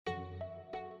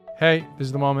Hey, this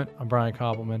is the moment. I'm Brian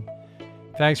Koppelman.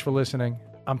 Thanks for listening.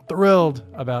 I'm thrilled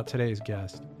about today's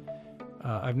guest.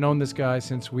 I've known this guy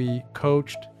since we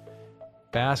coached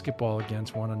basketball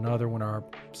against one another when our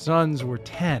sons were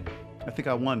 10. I think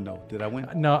I won, though. Did I win?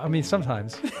 No, I mean,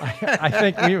 sometimes. I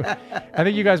think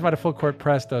you guys might have full court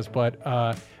pressed us, but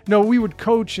no, we would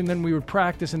coach and then we would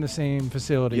practice in the same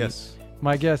facility. Yes.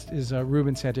 My guest is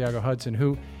Ruben Santiago Hudson,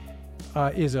 who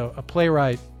is a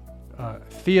playwright,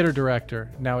 theater director,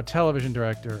 now a television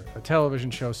director, a television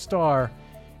show star,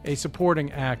 a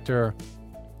supporting actor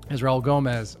as Raul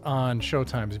Gomez on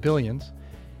Showtime's Billions.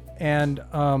 And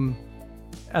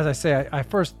as I say, I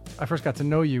first got to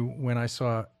know you when I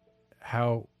saw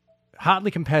how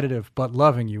hotly competitive but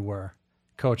loving you were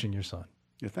coaching your son.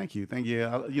 Yeah, thank you.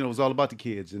 It was all about the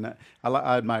kids, and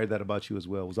I admire that about you as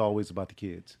well. It was always about the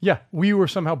kids. Yeah, we were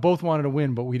somehow both wanted to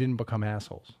win, but we didn't become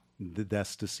assholes.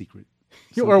 That's the secret.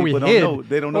 Or we hid.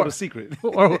 They don't know the secret.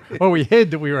 or we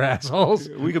hid that we were assholes.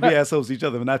 We could be assholes to each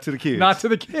other, but not to the kids. Not to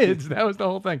the kids. That was the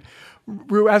whole thing.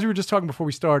 As we were just talking before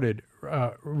we started,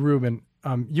 Ruben,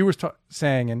 you were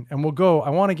saying, and we'll go, I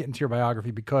want to get into your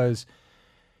biography because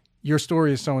your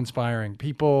story is so inspiring.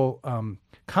 People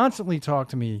constantly talk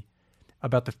to me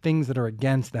about the things that are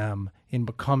against them in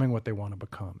becoming what they want to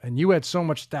become. And you had so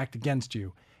much stacked against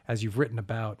you as you've written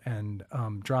about and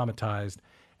dramatized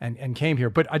and came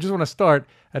here. But I just want to start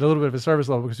at a little bit of a service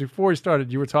level because before we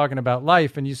started, you were talking about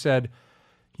life and you said,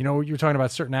 you were talking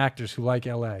about certain actors who like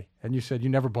LA and you said you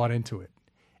never bought into it.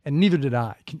 And neither did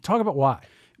I. Can you talk about why?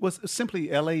 Well,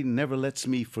 simply LA never lets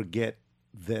me forget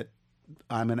that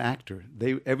I'm an actor.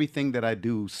 Everything that I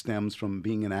do stems from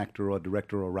being an actor or a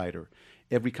director or writer.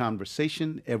 Every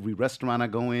conversation, every restaurant I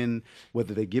go in,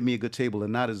 whether they give me a good table or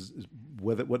not, is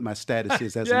what my status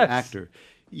is as Yes. an actor.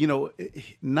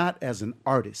 Not as an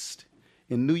artist.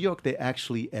 In New York, they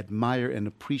actually admire and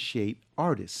appreciate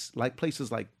artists, like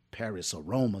places like Paris or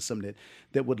Rome or something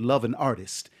that would love an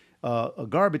artist.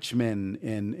 Garbage men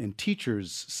and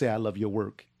teachers say, I love your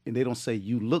work, and they don't say,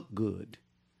 you look good.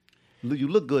 You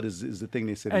look good is the thing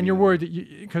they say. And you're worried that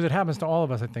because it happens to all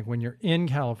of us, I think, when you're in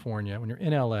California, when you're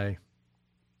in LA,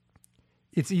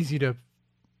 it's easy to,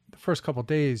 the first couple of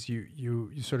days,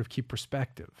 you sort of keep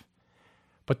perspective.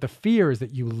 But the fear is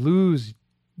that you lose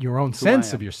your own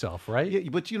sense of yourself, right? Yeah,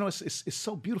 but it's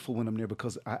so beautiful when I'm there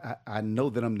because I know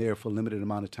that I'm there for a limited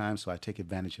amount of time, so I take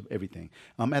advantage of everything.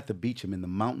 I'm at the beach, I'm in the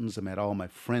mountains, I'm at all my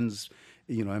friends,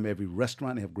 I'm at every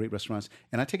restaurant, they have great restaurants,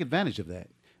 and I take advantage of that.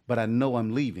 But I know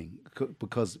I'm leaving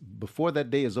because before that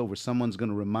day is over, someone's going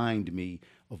to remind me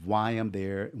of why I'm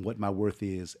there and what my worth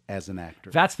is as an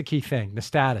actor. That's the key thing, the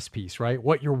status piece, right?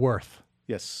 What you're worth.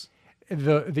 Yes.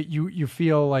 That you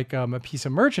feel like a piece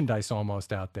of merchandise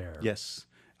almost out there. Yes.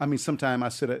 I mean, sometimes I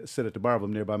sit at the bar if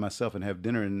I'm there by myself and have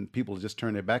dinner and people just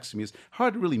turn their backs to me. It's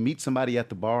hard to really meet somebody at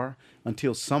the bar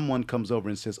until someone comes over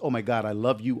and says, oh my God, I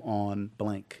love you on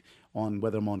blank. On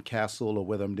whether I'm on Castle or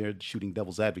whether I'm there shooting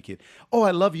Devil's Advocate. Oh,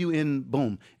 I love you in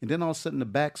boom. And then all of a sudden the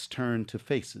backs turn to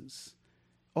faces.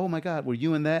 Oh my God, were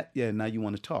you in that? Yeah, now you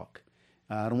want to talk.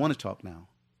 I don't want to talk now.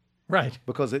 Right.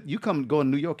 Because you go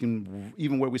in New York and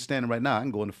even where we're standing right now, I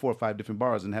can go into 4 or 5 different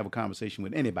bars and have a conversation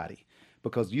with anybody.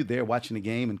 Because you're there watching the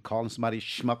game and calling somebody a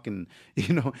schmuck and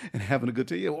and having a good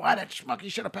time. Why that schmuck? You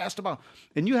should have passed the ball.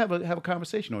 And you have a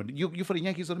conversation, or you for the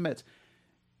Yankees or the Mets.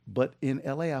 But in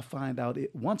LA, I find out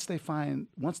once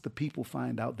the people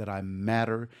find out that I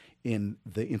matter in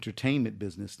the entertainment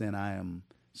business, then I am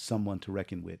someone to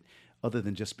reckon with, other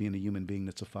than just being a human being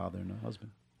that's a father and a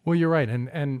husband. Well, you're right,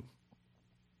 and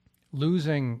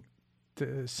losing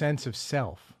the sense of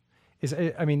self is,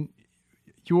 I mean,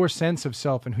 your sense of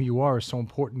self and who you are is so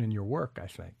important in your work, I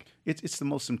think. It's the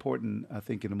most important, I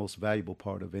think, and the most valuable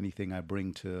part of anything I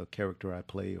bring to a character I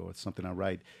play or something I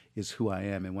write is who I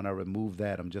am. And when I remove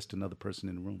that, I'm just another person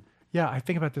in the room. Yeah, I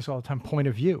think about this all the time, point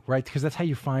of view, right? Because that's how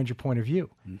you find your point of view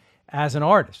as an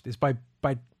artist, is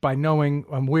by knowing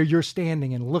where you're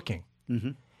standing and looking.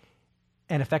 Mm-hmm.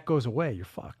 And if that goes away, you're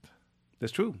fucked.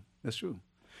 That's true.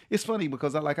 It's funny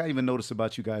because I even notice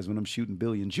about you guys when I'm shooting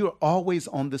Billions, you're always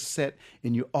on the set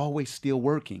and you're always still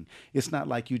working. It's not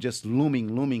like you just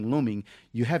looming.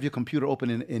 You have your computer open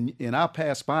and I'll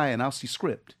pass by and I'll see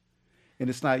script. And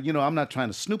it's not, I'm not trying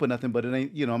to snoop or nothing, but it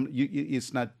ain't,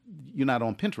 it's not, you're not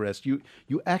on Pinterest.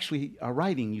 You actually are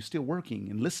writing, you're still working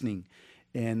and listening.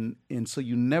 And so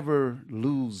you never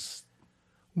lose.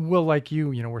 Well, like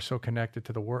we're so connected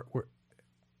to the work.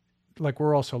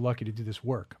 We're also lucky to do this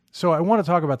work. So I want to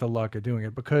talk about the luck of doing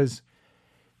it because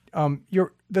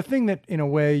you're the thing that in a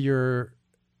way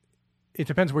it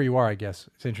depends where you are, I guess.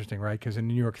 It's interesting, right? Because in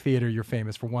New York theater, you're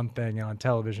famous for one thing and on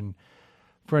television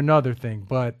for another thing.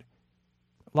 But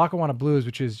Lackawanna Blues,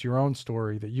 which is your own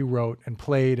story that you wrote and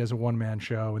played as a one-man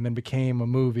show and then became a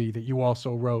movie that you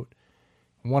also wrote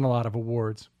and won a lot of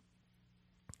awards,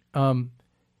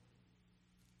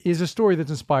 is a story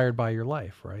that's inspired by your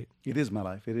life, right? It is my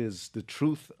life. It is the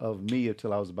truth of me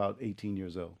until I was about 18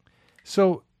 years old.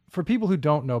 So for people who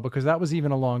don't know, because that was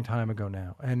even a long time ago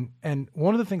now, and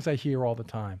one of the things I hear all the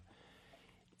time,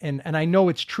 and I know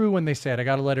it's true when they say it. I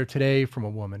got a letter today from a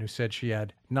woman who said she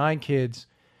had 9 kids.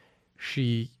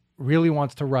 She really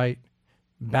wants to write.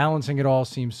 Balancing it all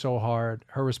seems so hard,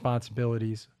 her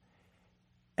responsibilities.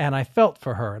 And I felt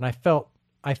for her, and I felt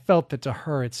that to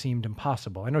her it seemed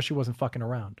impossible. I know she wasn't fucking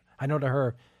around. I know to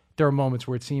her there are moments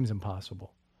where it seems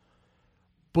impossible.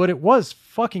 But it was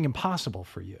fucking impossible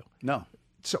for you. No.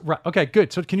 So right, okay,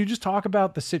 good. So can you just talk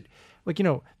about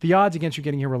the odds against you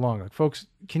getting here were long. Like, folks,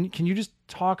 can you just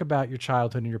talk about your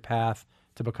childhood and your path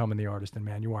to becoming the artist and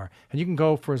man you are? And you can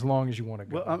go for as long as you want to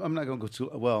go. Well, I'm not going to go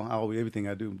too well. Everything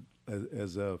I do,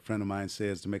 as a friend of mine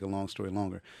says, to make a long story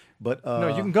longer. But no,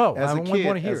 you can go. As I a kid,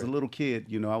 want to hear as a little kid,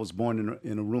 I was born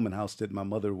in a rooming house that my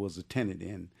mother was a tenant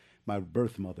in, my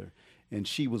birth mother, and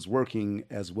she was working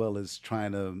as well as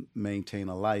trying to maintain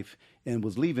a life, and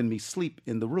was leaving me sleep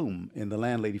in the room. And the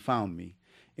landlady found me,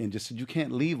 and just said, "You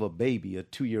can't leave a baby, a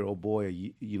 2-year-old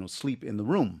boy, sleep in the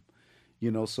room."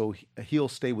 So he'll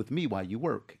stay with me while you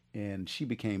work. And she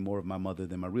became more of my mother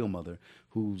than my real mother,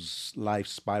 whose life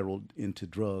spiraled into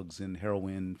drugs and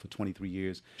heroin for 23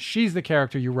 years. She's the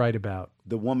character you write about.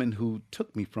 The woman who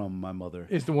took me from my mother.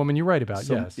 Is the woman you write about,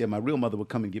 yes. Yeah, my real mother would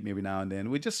come and get me every now and then.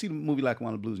 We'd just see the movie like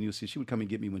Lackawanna Blues, and you'll see she would come and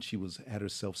get me when she had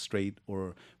herself straight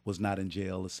or was not in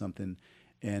jail or something.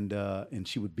 And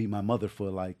she would be my mother for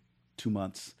like 2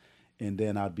 months. And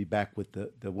then I'd be back with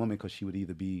the woman because she would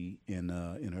either be in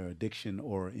her addiction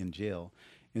or in jail.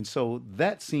 And so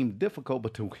that seemed difficult.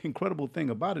 But the incredible thing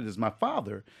about it is my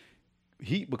father,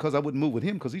 because I wouldn't move with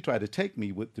him because he tried to take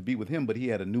me to be with him, but he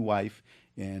had a new wife,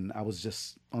 and I was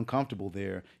just uncomfortable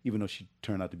there, even though she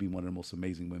turned out to be one of the most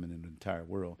amazing women in the entire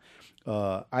world.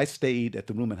 I stayed at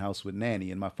the rooming house with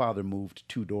Nanny, and my father moved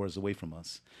 2 doors away from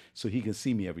us so he can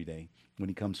see me every day. When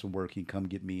he comes from work, he'd come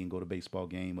get me and go to a baseball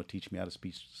game or teach me how to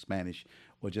speak Spanish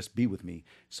or just be with me.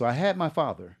 So I had my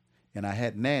father and I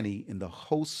had Nanny in the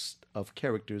host of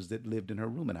characters that lived in her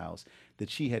rooming house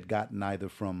that she had gotten either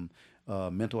from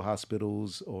mental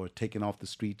hospitals or taken off the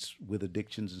streets with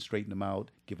addictions and straightened them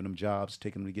out, giving them jobs,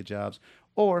 taking them to get jobs,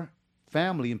 or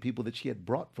family and people that she had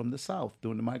brought from the South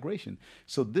during the migration.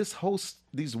 So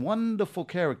these wonderful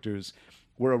characters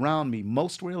were around me.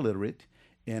 Most were illiterate.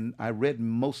 And I read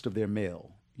most of their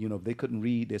mail. If they couldn't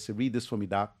read, they said, "Read this for me,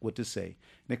 Doc, what to say." And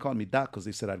they called me Doc because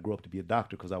they said I'd grow up to be a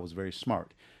doctor because I was very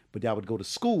smart. But I would go to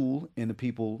school, and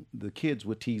the kids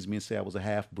would tease me and say I was a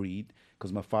half-breed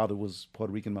because my father was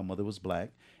Puerto Rican, my mother was black,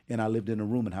 and I lived in a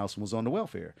rooming house and was on the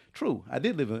welfare. True, I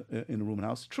did live in a rooming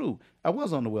house. True, I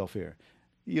was on the welfare.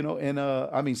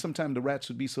 And sometimes the rats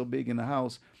would be so big in the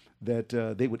house that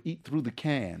they would eat through the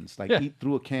cans, eat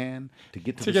through a can to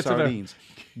get to the sardines.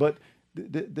 But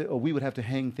we would have to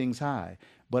hang things high.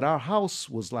 But our house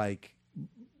was like,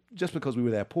 just because we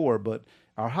were that poor, but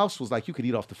our house was like you could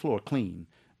eat off the floor clean.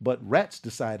 But rats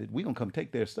decided we're going to come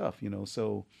take their stuff,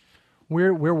 so.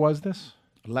 Where was this?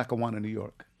 Lackawanna, New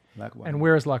York. And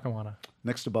where is Lackawanna?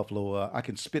 Next to Buffalo. I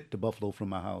can spit to Buffalo from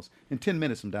my house in 10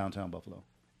 minutes from downtown Buffalo.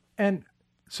 And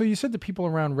so you said the people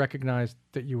around recognized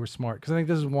that you were smart, because I think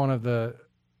this is one of the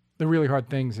really hard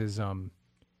things is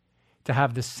to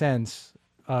have this sense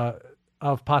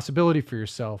of possibility for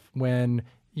yourself when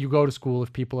you go to school.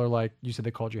 If people are like, you said they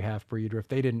called you half-breed, or if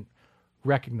they didn't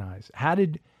recognize, how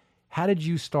did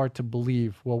you start to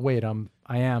believe, well, wait,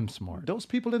 I am smart? Those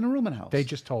people in the rooming house. They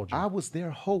just told you. I was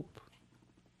their hope.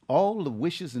 All the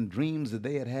wishes and dreams that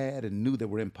they had and knew that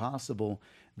were impossible,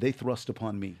 they thrust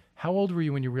upon me. How old were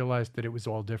you when you realized that it was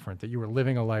all different, that you were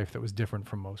living a life that was different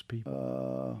from most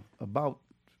people?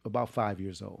 About 5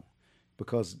 years old.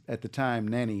 Because at the time,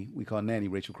 Nanny, we call Nanny,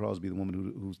 Rachel Crosby, the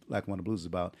woman who's Lackawanna Blues is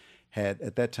about, had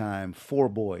at that time 4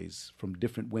 boys from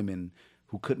different women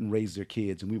who couldn't raise their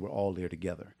kids, and we were all there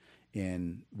together.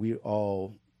 And we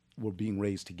all were being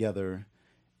raised together.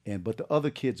 But the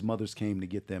other kids' mothers came to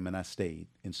get them, and I stayed.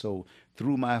 And so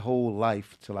through my whole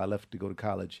life till I left to go to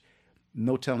college,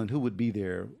 no telling who would be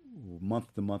there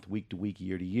month to month, week to week,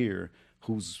 year to year,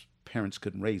 whose parents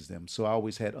couldn't raise them. So I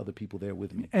always had other people there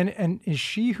with me. And is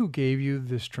she who gave you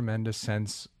this tremendous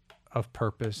sense of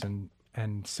purpose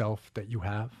and self that you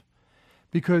have?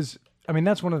 Because,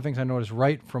 that's one of the things I noticed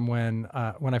right from when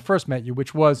I first met you,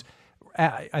 which was,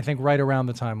 I think, right around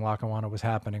the time Lackawanna was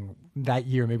happening that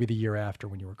year, maybe the year after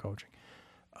when you were coaching,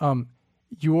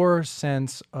 your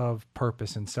sense of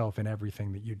purpose and self in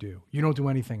everything that you do. You don't do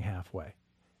anything halfway.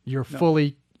 You're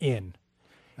fully in.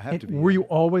 I have to be. Were you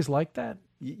always like that?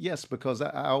 Yes, because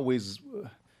I was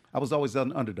always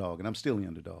an underdog, and I'm still the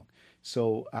underdog.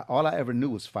 So all I ever knew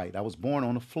was fight. I was born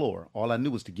on the floor. All I knew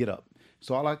was to get up.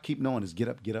 So all I keep knowing is get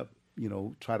up, get up.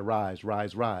 Try to rise,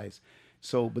 rise, rise.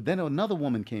 So, but then another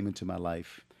woman came into my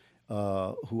life,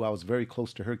 who I was very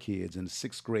close to her kids in the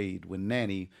sixth grade when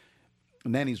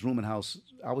Nanny's rooming house.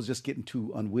 I was just getting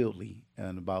too unwieldy,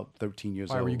 and about 13 years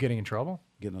Why old. were you getting in trouble?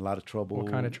 Getting a lot of trouble.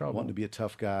 What kind of trouble? Wanting to be a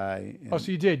tough guy. Oh,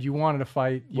 so you did. You wanted to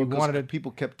fight. You Well, 'cause wanted to.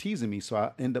 people kept teasing me, so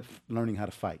I ended up learning how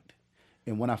to fight.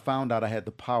 And when I found out I had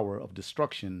the power of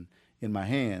destruction in my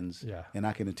hands, Yeah. and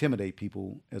I can intimidate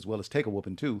people as well as take a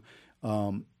whooping too,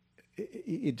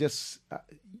 it just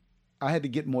I had to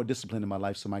get more discipline in my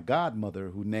life. So my godmother,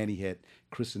 who Nanny had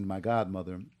christened my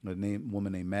godmother,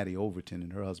 woman named Maddie Overton,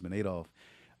 and her husband Adolph,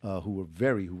 who were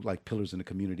who like pillars in the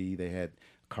community. They had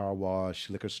car wash,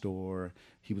 liquor store.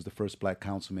 He was the first black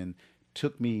councilman.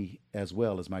 Took me as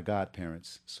well as my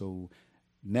godparents. So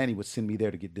Nanny would send me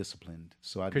there to get disciplined.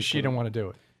 So Because she didn't want to do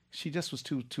it. She just was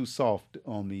too soft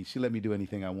on me. She let me do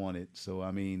anything I wanted. So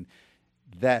I mean,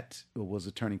 that was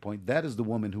a turning point. That is the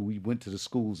woman who we went to the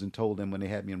schools and told them when they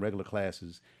had me in regular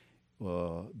classes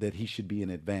that he should be in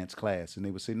advanced class, and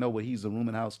they would say, "No, well, he's a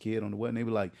rooming house kid on the what?" And they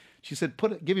were like, "She said,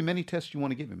 give him any test you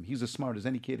want to give him. He's as smart as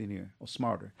any kid in here, or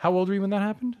smarter." How old were you when that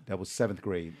happened? That was seventh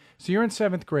grade. So you're in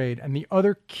seventh grade, and the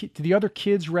other do the other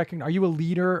kids recognize? Are you a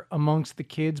leader amongst the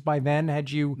kids by then?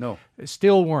 Had you? No.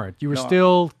 Still weren't. You were No,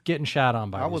 still getting shot on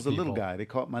by. I these was a little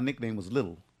people. guy. My nickname was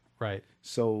Little. Right.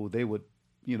 So they would,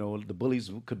 the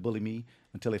bullies could bully me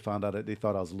until they found out that they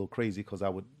thought I was a little crazy because I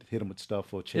would hit them with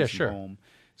stuff or chase them home.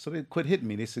 So they quit hitting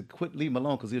me. They said, "Quit, leave him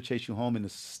alone, because he'll chase you home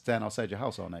and stand outside your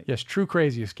house all night." Yes, true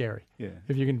crazy is scary. Yeah.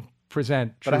 If you can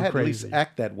present true But I had crazy. to at least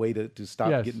act that way to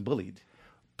stop Yes. getting bullied.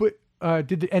 But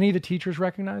did any of the teachers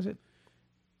recognize it?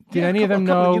 Did Yeah, any of them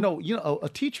know? A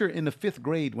teacher in the fifth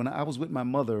grade when I was with my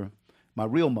mother, my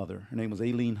real mother, her name was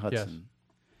Aileen Hudson.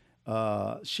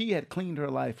 She had cleaned her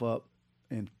life up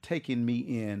and taken me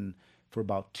in for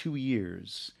about 2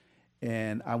 years.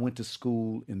 And I went to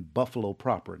school in Buffalo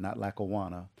proper, not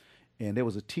Lackawanna. And there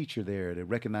was a teacher there that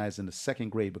recognized in the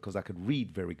second grade because I could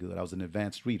read very good. I was an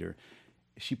advanced reader.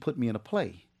 She put me in a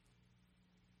play.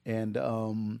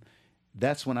 And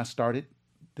that's when I started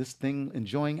this thing,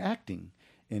 enjoying acting.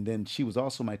 And then she was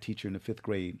also my teacher in the fifth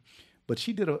grade. But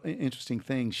she did an interesting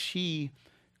thing. She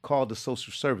called the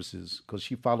social services because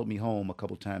she followed me home a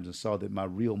couple times and saw that my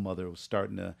real mother was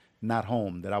starting to not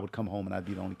home, that I would come home and I'd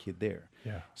be the only kid there.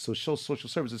 Yeah. So social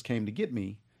services came to get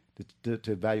me to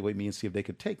evaluate me and see if they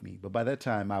could take me. But by that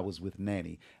time, I was with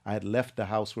Nanny. I had left the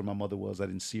house where my mother was. I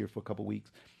didn't see her for a couple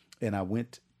weeks. And I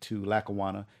went to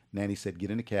Lackawanna. Nanny said, "Get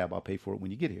in the cab. I'll pay for it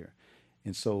when you get here."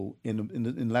 And so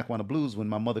in Lackawanna Blues, when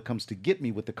my mother comes to get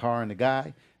me with the car and the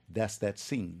guy, that's that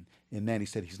scene. And Nanny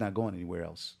said, "He's not going anywhere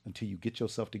else until you get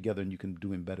yourself together and you can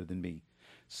do him better than me.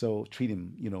 So treat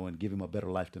him, and give him a better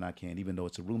life than I can, even though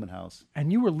it's a rooming house."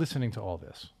 And you were listening to all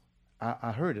this.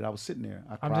 I heard it. I was sitting there.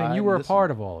 I'm saying you were a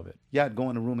part of all of it. Yeah, I'd go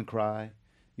in the room and cry,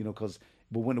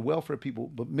 but when the welfare people,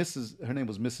 but her name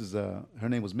was Miss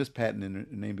Patton, and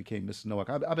her name became Mrs. Nowak.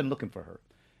 I've been looking for her.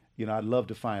 I'd love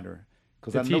to find her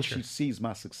because I know she sees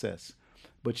my success.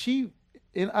 But she,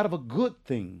 out of a good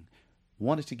thing,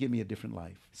 wanted to give me a different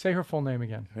life. Say her full name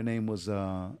again. Her name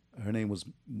was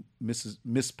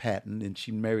Miss Patton, and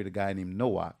she married a guy named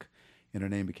Nowak. And her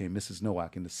name became Mrs.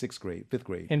 Nowak in the fifth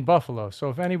grade. In Buffalo. So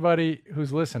if anybody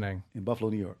who's listening In Buffalo,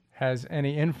 New York. has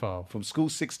any info. From school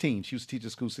 16. She was teaching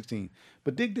school 16.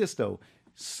 But dig this, though.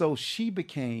 So she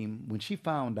became, when she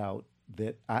found out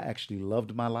that I actually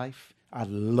loved my life, I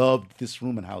loved this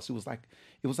rooming house. It was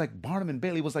like Barnum and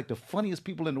Bailey. It was like the funniest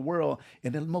people in the world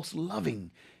and the most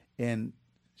loving. And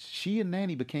she and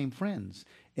Nanny became friends.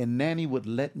 And Nanny would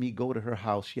let me go to her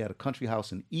house. She had a country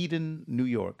house in Eden, New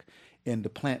York. And to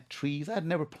plant trees. I'd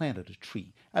never planted a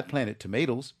tree. I'd planted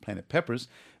tomatoes, planted peppers,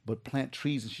 but plant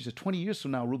trees. And she said, 20 years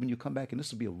from now, Ruben, you come back and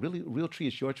this will be a really real tree.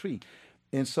 It's your tree.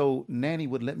 And so Nanny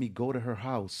would let me go to her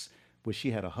house where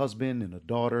she had a husband and a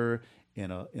daughter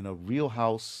in a real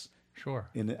house.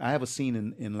 Sure. And I have a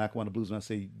scene in Lackawanna Blues when I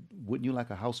say, "Wouldn't you like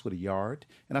a house with a yard?"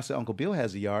 And I said, "Uncle Bill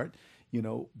has a yard,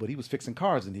 but he was fixing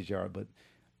cars in his yard."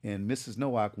 And Mrs.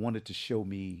 Nowak wanted to show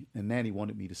me, and Nanny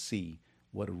wanted me to see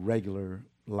what a regular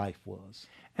life was.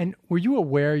 And were you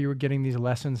aware you were getting these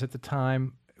lessons at the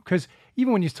time? Because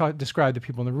even when you describe the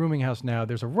people in the rooming house now,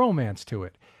 there's a romance to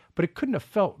it. But it couldn't have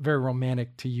felt very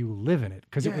romantic to you living it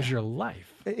because it was your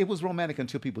life. It was romantic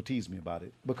until people teased me about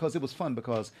it because it was fun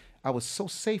because I was so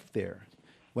safe there.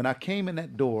 when I came in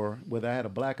that door, whether I had a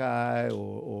black eye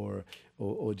or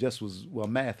just was a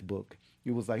math book,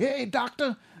 it was like, hey,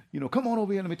 doctor, come on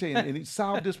over here, let me tell you, and he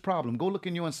solved this problem. Go look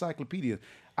in your encyclopedia.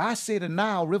 I say the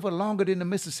Nile River longer than the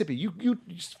Mississippi. You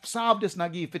solve this and I'll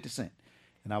give you 50 cents.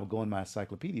 And I would go in my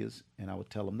encyclopedias and I would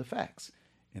tell them the facts.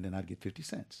 And then I'd get 50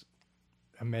 cents.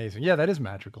 Amazing. Yeah, that is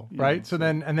magical, right? So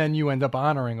then you end up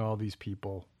honoring all these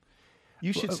people.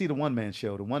 You should see the one-man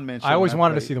show. The one-man show. I always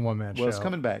wanted to see the one-man show. Well, it's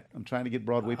coming back. I'm trying to get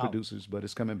Broadway producers, but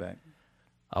it's coming back.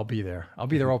 I'll be there. I'll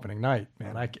be there opening night,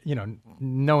 man.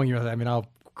 Knowing you, I'll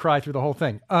cry through the whole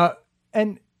thing.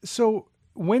 And so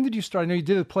when did you start? I know you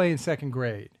did a play in second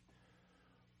grade.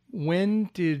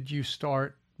 When did you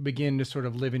begin to sort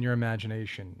of live in your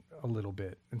imagination a little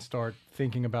bit and start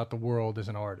thinking about the world as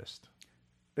an artist?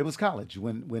 It was college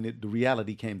when the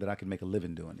reality came that I could make a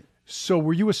living doing it. So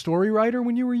were you a story writer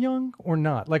when you were young or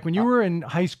not? Like when you were in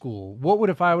high school,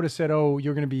 if I would have said, oh,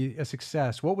 you're going to be a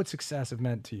success, what would success have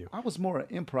meant to you? I was more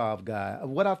an improv guy.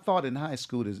 What I thought in high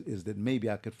school is that maybe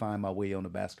I could find my way on the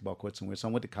basketball court somewhere. So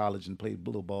I went to college and played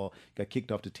little ball, got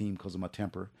kicked off the team because of my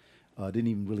temper. Didn't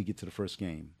even really get to the first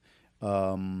game.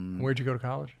 Where'd you go to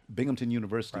college? Binghamton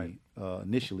University,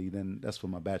 initially. Then that's for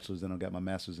my bachelor's. Then I got my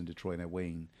master's in Detroit at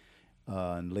Wayne.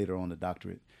 And later on the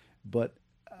doctorate. But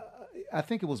I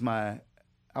think it was I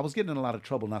was getting in a lot of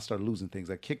trouble and I started losing things.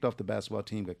 I kicked off the basketball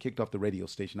team, got kicked off the radio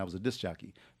station. I was a disc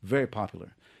jockey, very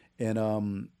popular. And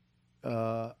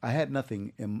I had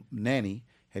nothing. And Nanny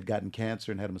had gotten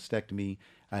cancer and had a mastectomy.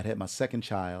 I had my second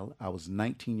child. I was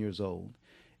 19 years old.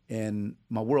 And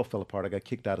my world fell apart. I got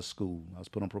kicked out of school. I was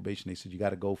put on probation. They said, you got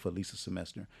to go for at least a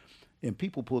semester. And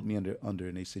people pulled me under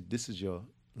and they said, this is your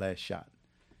last shot.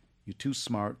 You're too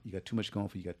smart. You got too much going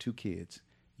for you. You got 2 kids.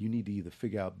 You need to either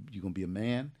figure out you're going to be a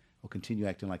man or continue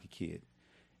acting like a kid.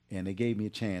 And they gave me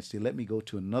a chance. They let me go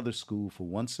to another school for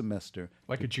 1 semester.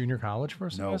 Like a junior college for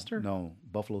a semester? No,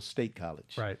 Buffalo State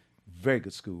College. Right. Very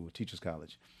good school, teacher's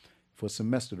college, for a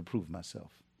semester to prove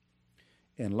myself.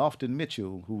 And Lofton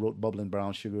Mitchell, who wrote Bubbling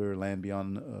Brown Sugar, Land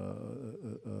Beyond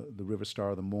the River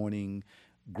Star of the Morning,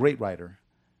 great writer,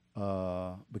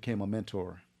 became a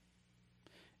mentor.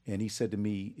 And he said to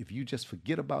me, if you just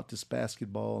forget about this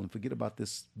basketball and forget about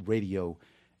this radio,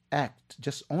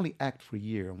 just only act for a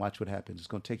year and watch what happens. It's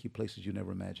going to take you places you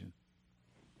never imagined.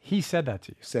 He said that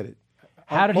to you? Said it.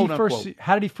 How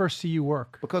did he first see you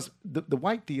work? Because the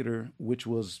white theater, which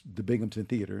was the Binghamton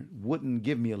Theater, wouldn't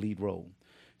give me a lead role.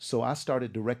 So I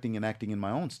started directing and acting in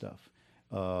my own stuff.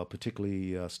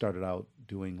 Particularly started out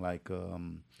doing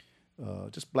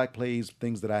just black plays,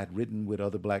 things that I had written with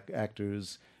other black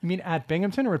actors. You mean at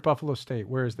Binghamton or at Buffalo State?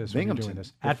 Where is this? Binghamton. When you're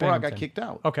doing this? Before I got kicked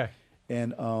out. Okay.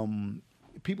 And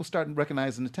people started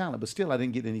recognizing the talent, but still I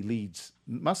didn't get any leads.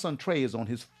 My son Trey is on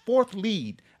his 4th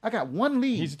lead. I got 1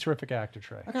 lead. He's a terrific actor,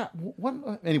 Trey. I got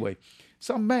 1. Anyway,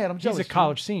 so I'm mad. I'm jealous. He's a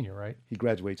college senior, right? He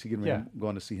graduates. I'm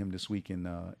going to see him this week in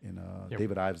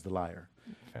David Ives' The Liar.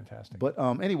 Fantastic. But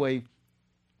anyway,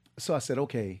 so I said,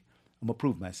 okay, I'm going to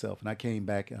prove myself. And I came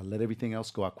back and I let everything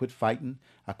else go. I quit fighting.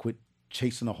 I quit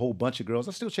chasing a whole bunch of girls.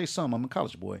 I still chase some. I'm a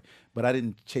college boy. But I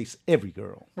didn't chase every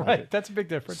girl. Right. That's a big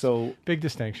difference. So big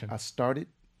distinction. I started,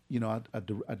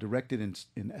 I directed and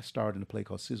starred in a play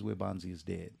called Sizwe Banzi is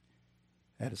Dead.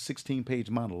 I had a 16-page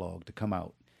monologue to come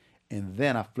out. And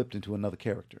then I flipped into another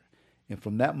character. And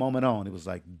from that moment on, it was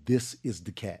like, this is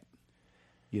the cat,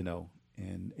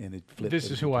 And it flipped.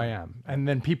 This is who I am. And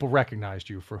then people recognized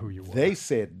you for who you were. They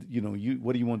said,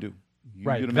 what do you want to do?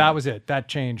 Right. That was it. That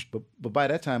changed. But by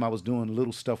that time, I was doing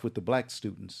little stuff with the black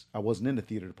students. I wasn't in the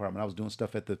theater department. I was doing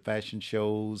stuff at the fashion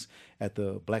shows, at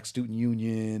the Black Student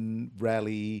Union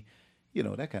rally,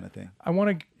 that kind of thing. I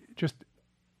want to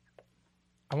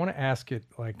ask it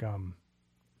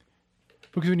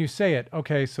because when you say it,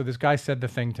 okay, so this guy said the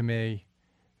thing to me,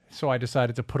 so I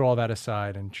decided to put all that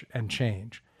aside and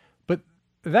change. But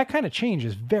that kind of change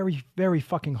is very, very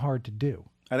fucking hard to do.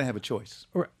 I didn't have a choice.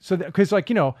 So, because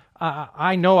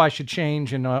I know I should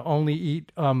change and only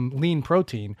eat lean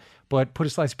protein, but put a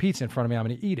slice of pizza in front of me, I'm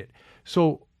going to eat it.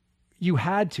 So you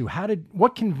had to.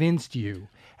 What convinced you,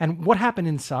 and what happened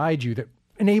inside you that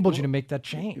enabled you to make that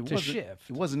change, to shift?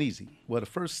 It wasn't easy. Well, the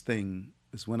first thing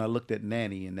is when I looked at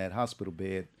Nanny in that hospital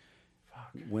bed,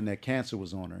 when that cancer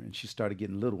was on her, and she started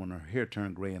getting little, and her hair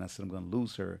turned gray, and I said, I'm going to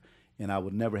lose her, and I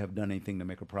would never have done anything to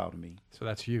make her proud of me. So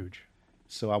that's huge.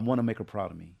 So I want to make her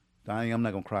proud of me. I'm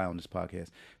not going to cry on this podcast.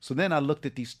 So then I looked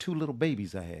at these 2 little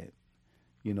babies I had,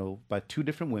 by 2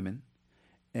 different women,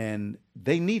 and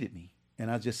they needed me. And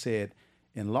I just said,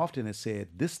 and Lofton had said,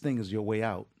 this thing is your way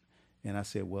out. And I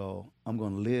said, well, I'm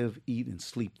going to live, eat, and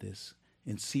sleep this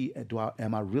and see,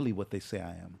 am I really what they say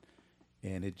I am?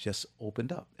 and it just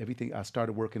opened up. Everything. I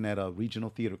started working at a regional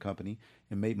theater company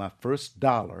and made my first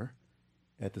dollar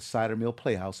at the Cider Mill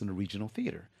Playhouse in the regional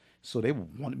theater. So they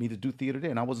wanted me to do theater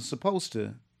there, and I wasn't supposed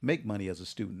to make money as a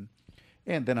student.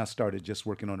 And then I started just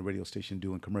working on the radio station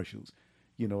doing commercials,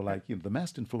 like the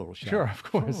Maston Floral Shop. Sure, of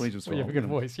course. Floral arrangements Well, you have a good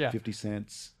voice, yeah. 50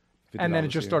 cents. And then it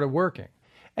just here. started working.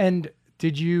 And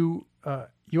did you?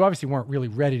 You obviously weren't really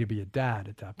ready to be a dad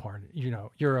at that point.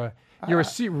 You're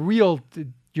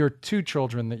your two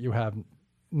children that you have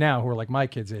now, who are like my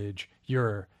kids' age.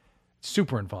 You're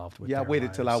super involved with. Yeah, I their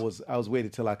waited till I lives.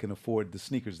 waited till I can afford the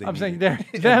sneakers they I'm saying needed. they're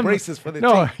And them braces for the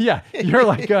no, team. yeah, you're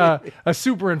like a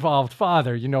super involved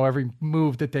father. You know every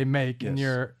move that they make, and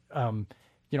Yes.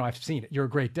 you're, I've seen it. You're a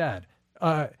great dad,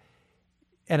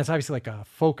 and it's obviously like a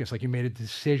focus. Like you made a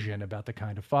decision about the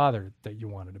kind of father that you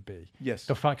wanted to be. Yes.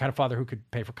 The kind of father who could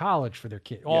pay for college for their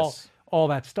kid. Yes. All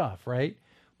that stuff, right?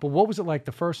 But what was it like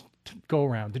the first go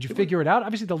around? Did you figure it out?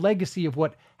 Obviously, the legacy of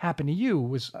what happened to you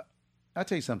was. I'll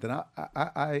tell you something.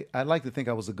 I like to think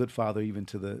I was a good father even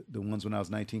to the ones when I was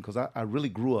 19, because I really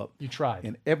grew up. You tried.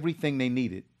 And everything they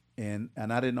needed. And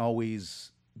I didn't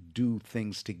always do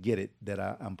things to get it that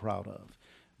I'm proud of.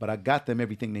 But I got them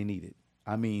everything they needed.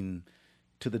 I mean,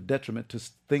 to the detriment to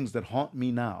things that haunt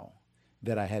me now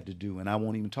that I had to do. And I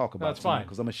won't even talk about That's fine.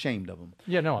 because I'm ashamed of them.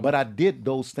 Yeah, no. But I did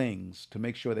those things to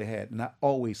make sure they had. And I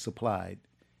always supplied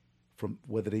from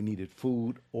whether they needed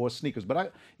food or sneakers.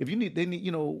 But they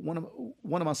need, one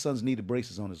of my sons needed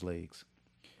braces on his legs.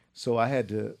 So I had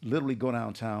to literally go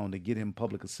downtown to get him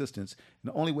public assistance.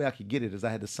 And the only way I could get it is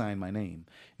I had to sign my name.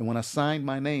 And when I signed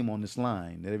my name on this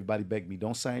line that everybody begged me,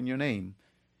 don't sign your name,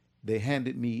 they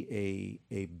handed me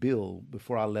a bill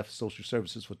before I left social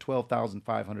services for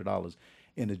 $12,500.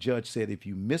 And the judge said, if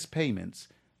you miss payments,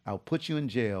 I'll put you in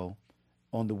jail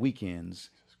on the weekends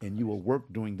and you will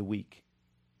work during the week.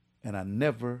 And I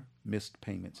never missed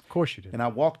payments. Of course you did. And I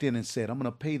walked in and said, I'm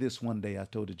going to pay this one day, I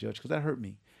told the judge, because that hurt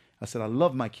me. I said, I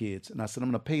love my kids. And I said, I'm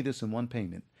going to pay this in one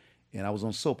payment. And I was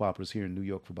on soap operas here in New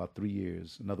York for about 3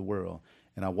 years, Another World.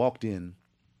 And I walked in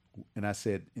and I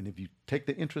said, and if you take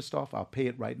the interest off, I'll pay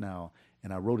it right now.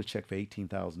 And I wrote a check for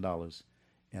 $18,000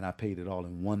 and I paid it all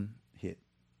in one hit.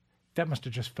 That must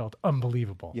have just felt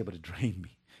unbelievable. Yeah, but it drained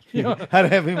me. I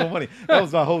didn't have any more money. That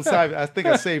was my whole side. I think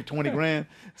I saved 20 grand.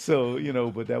 So,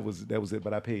 but that was it.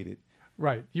 But I paid it.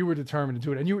 Right. You were determined to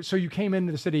do it. And so you came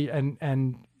into the city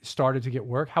and started to get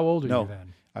work. How old are you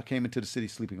then? I came into the city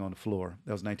sleeping on the floor.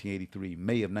 That was 1983.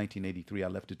 May of 1983, I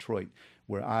left Detroit,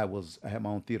 where I had my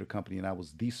own theater company, and I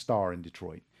was the star in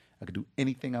Detroit. I could do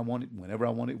anything I wanted, whenever I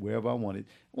wanted, wherever I wanted.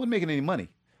 I wasn't making any money.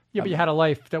 Yeah, but you had a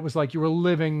life that was like you were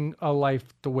living a life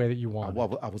the way that you wanted.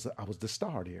 I was the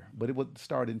star there, but the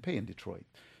star didn't pay in Detroit.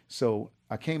 So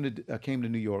I came to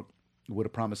New York with a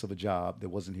promise of a job that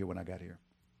wasn't here when I got here.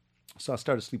 So I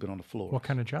started sleeping on the floor. What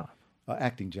kind of job?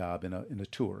 Acting job in a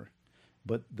tour.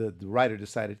 But the writer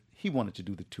decided he wanted to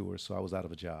do the tour, so I was out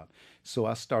of a job. So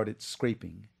I started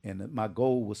scraping, and my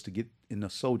goal was to get in a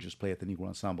soldier's play at the Negro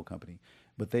Ensemble Company.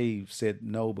 But they said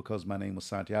no because my name was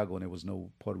Santiago and there was no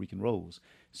Puerto Rican Rose.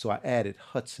 So I added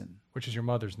Hudson. Which is your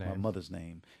mother's name. My mother's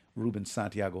name, Ruben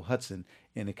Santiago Hudson,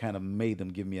 and it kind of made them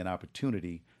give me an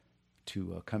opportunity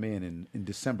to come in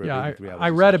December of 83. I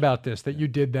read about this, that you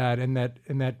did that, and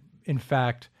that in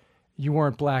fact you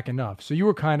weren't black enough. So you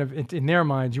were kind of, in their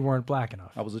minds, you weren't black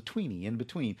enough. I was a tweenie in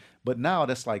between. But now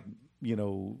that's like,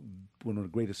 one of the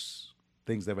greatest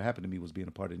things that ever happened to me was being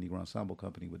a part of the Negro Ensemble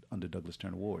Company under Douglas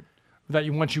Turner Ward. That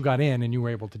once you got in and you were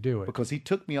able to do it. Because he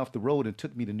took me off the road and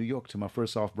took me to New York to my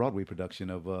first off-Broadway production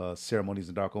of Ceremonies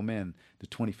and Dark Old Men, the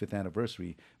 25th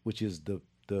anniversary, which is the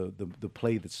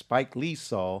play that Spike Lee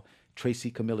saw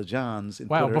Tracy Camilla Johns. And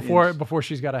wow! Before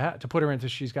She's Got a Hat, to put her into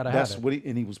She's Got a Hat. That's what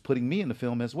he was putting me in the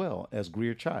film as well as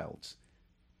Greer Childs.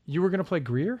 You were going to play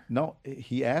Greer? No,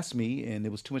 he asked me, and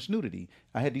there was too much nudity.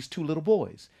 I had these two little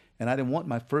boys, and I didn't want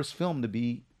my first film to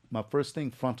be my first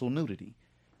thing, frontal nudity.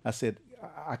 I said,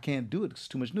 I can't do it. It's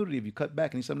too much nudity if you cut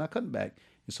back. And he said, I'm not cutting back.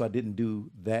 And so I didn't do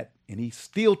that. And he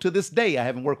still, to this day, I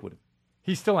haven't worked with him.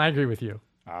 He's still angry with you.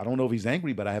 I don't know if he's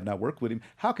angry, but I have not worked with him.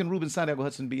 How can Ruben Santiago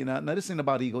Hudson be now? This ain't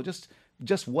about ego,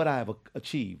 just what I have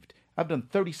achieved. I've done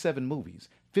 37 movies,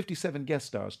 57 guest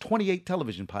stars, 28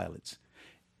 television pilots.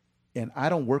 And I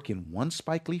don't work in one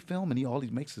Spike Lee film, and all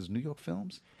he makes is New York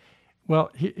films?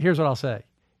 Well, here's what I'll say.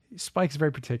 Spike's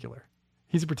very particular.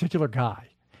 He's a particular guy.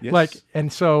 Yes.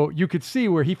 And so you could see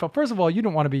where he felt. First of all, you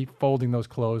don't want to be folding those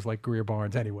clothes like Greer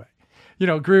Barnes anyway.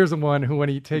 Greer's the one who, when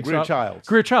he takes Greer Childs.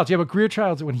 Greer Childs, yeah, but Greer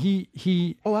Childs, when he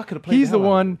I could have played. He's the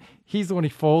one he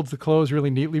folds the clothes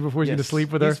really neatly before he's going to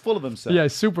sleep with her. He's full of himself. Yeah,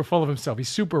 he's super full of himself. He's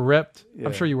super ripped. Yeah.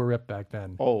 I'm sure you were ripped back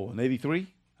then. Oh, in '83,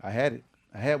 I had it.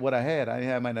 I had what I had.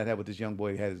 I might not have what this young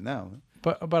boy has now.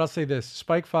 But I'll say this: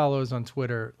 Spike follows on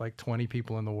Twitter like 20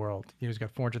 people in the world. He's got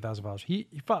 400,000 followers. He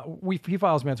follows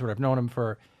me on Twitter. I've known him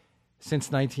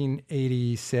since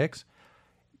 1986.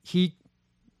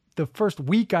 The first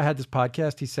week I had this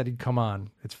podcast, he said he'd come on.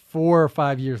 It's 4 or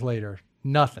 5 years later.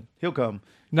 Nothing. He'll come.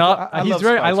 No,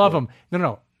 I love him.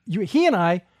 No. He and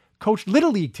I coached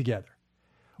Little League together.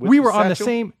 We were on the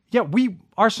same. Yeah,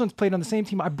 our sons played on the same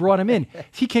team. I brought him in.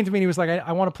 He came to me and he was like,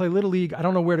 I want to play Little League. I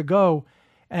don't know where to go.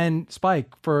 And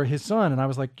Spike for his son. And I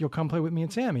was like, you'll come play with me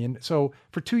and Sammy. And so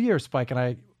for 2 years, Spike and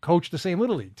I coached the same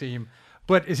Little League team.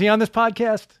 But is he on this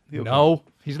podcast? No,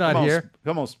 he's not here.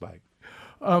 Come on, Spike.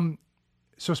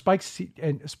 So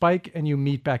Spike and you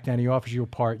meet back then. He offers you a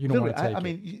part. You don't want to take it. I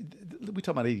mean, we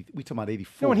talking about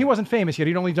 84. No, and he wasn't famous yet.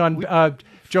 He'd only done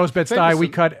Joe's Bed-Stuy. We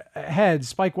cut heads.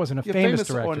 Spike wasn't a famous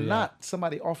director or not. yet.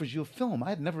 Somebody offers you a film.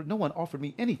 No one offered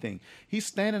me anything. He's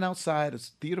standing outside of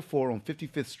Theater 4 on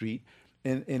 55th Street.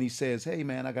 And he says, "Hey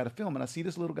man, I got a film," and I see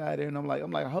this little guy there, and I'm like,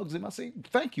 I hugs him. I say,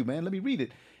 "Thank you, man. Let me read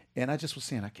it." And I just was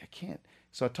saying, I can't.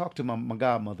 So I talked to my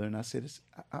godmother, and I said,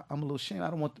 "I'm a little ashamed. I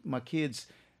don't want my kids."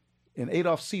 And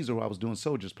Adolf Caesar, who I was doing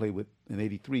Soldiers Play with in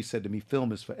 '83, said to me,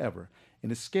 "Film is forever,"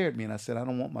 and it scared me. And I said, "I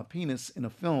don't want my penis in a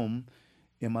film,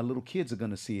 and my little kids are going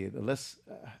to see it. Unless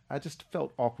I just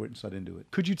felt awkward, so I didn't do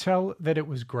it." Could you tell that it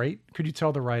was great? Could you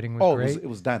tell the writing was great? It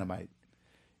was dynamite.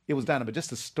 It was dynamite.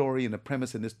 Just the story and the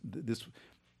premise, and this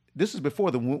is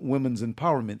before the women's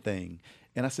empowerment thing.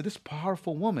 And I said, "This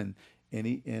powerful woman,"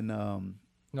 No,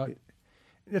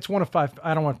 it's one of 5.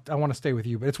 I want to stay with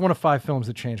you, but it's one of 5 films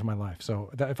that changed my life.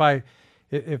 So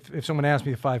if someone asked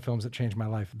me the 5 films that changed my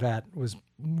life, that was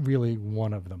really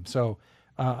one of them. So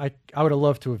I would have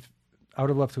loved to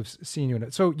have seen you in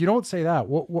it. So you don't say that.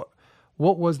 What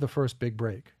was the first big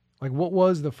break? Like, what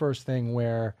was the first thing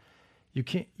where you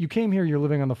came here, you're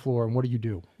living on the floor, and what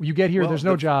do? You get here, there's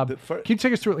no job. Can you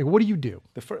take us through it? Like, what do you do?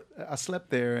 I slept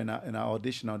there, and I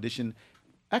auditioned.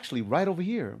 Actually, right over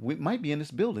here. We might be in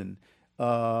this building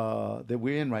that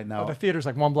we're in right now. Oh, the theater's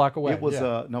like 1 block away. It was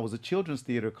it was a children's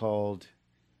theater called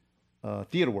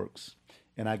Theater Works,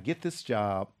 and I get this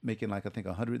job making like I think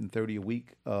 $130 a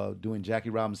week doing Jackie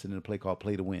Robinson in a play called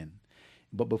Play to Win.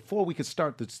 But before we could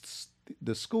start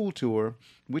the school tour,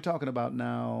 we're talking about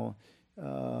now.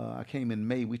 I came in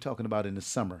May. We're talking about in the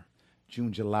summer,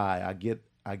 June, July. I get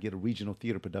a regional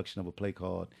theater production of a play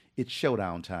called It's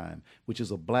Showdown Time, which is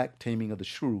a black taming of the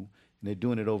shrew, and they're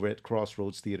doing it over at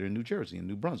Crossroads Theater in New Jersey, in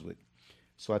New Brunswick.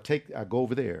 So I go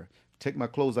over there, take my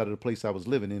clothes out of the place I was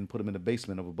living in, put them in the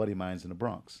basement of a buddy of mine's in the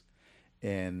Bronx,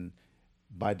 and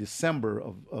by December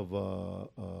of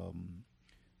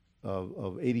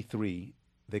 '83,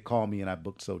 they called me and I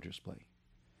booked Soldiers Play.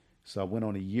 So I went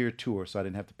on a year tour, so I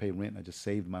didn't have to pay rent. I just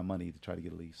saved my money to try to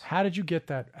get a lease. How did you get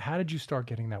that? How did you start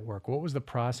getting that work? What was the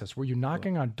process? Were you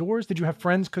knocking on doors? Did you have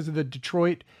friends because of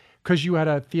because you had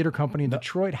a theater company in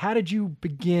Detroit? How did you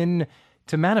begin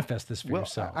to manifest this for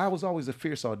yourself? I was always a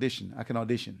fierce audition. I can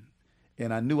audition,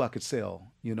 and I knew I could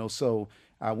sell. So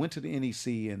I went to the NEC,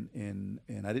 and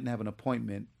I didn't have an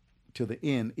appointment till the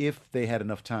end if they had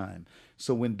enough time.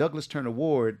 So when Douglas Turner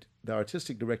Ward, the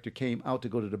artistic director, came out to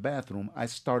go to the bathroom, I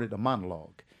started a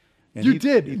monologue. And you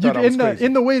did. He thought I was crazy.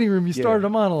 In the waiting room, you started a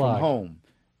monologue. From home.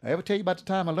 I ever tell you about the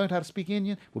time I learned how to speak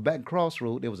Indian? Well, back in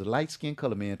Crossroad, there was a light-skinned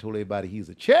color man told everybody he was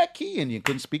a Cherokee Indian,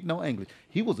 couldn't speak no English.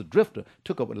 He was a drifter,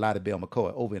 took up with Lottie Bell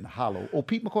McCoy over in the Hollow. Oh,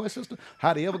 Pete McCoy's sister,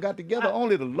 how they ever got together,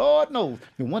 only the Lord knows.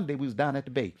 And one day we was down at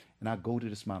the bay, and I go to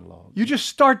this monologue. You just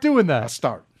start doing that? I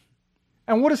start.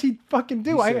 And what does he fucking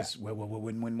do? He says,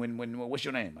 what's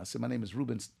your name? I said, my name is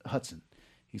Ruben Hudson.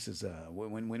 He says,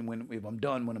 if I'm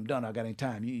done, I got any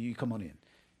time. You come on in.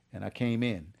 And I came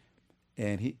in.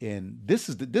 And this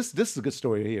is a good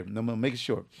story here. I'm gonna make it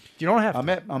short. You don't have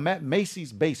to. I'm at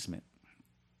Macy's basement.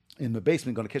 In the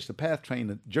basement, going to catch the PATH train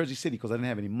to Jersey City because I didn't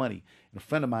have any money. And a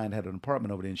friend of mine had an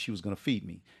apartment over there, and she was going to feed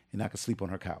me, and I could sleep on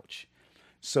her couch.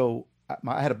 So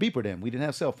I had a beeper then. We didn't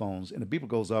have cell phones, and the beeper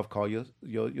goes off. Call your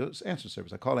answer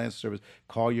service. I call the answer service.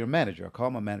 Call your manager. I call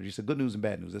my manager. He said, good news and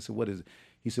bad news. I said, what is it?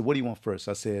 He said, what do you want first?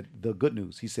 I said, the good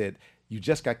news. He said, you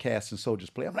just got cast in Soldiers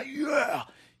Play. I'm like, yeah.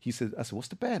 I said, what's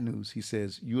the bad news? He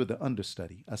says, you're the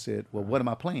understudy. I said, well, what am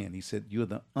I playing? He said, you're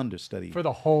the understudy. For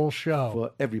the whole show.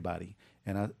 For everybody.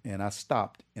 And I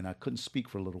stopped, and I couldn't speak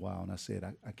for a little while. And I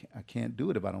said, I can't do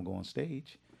it if I don't go on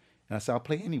stage. And I said, I'll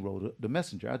play any role, the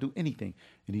messenger. I'll do anything.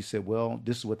 And he said, well,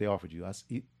 this is what they offered you.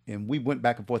 And we went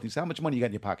back and forth. He said, how much money you got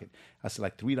in your pocket? I said,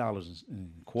 like $3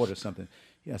 and a quarter or something.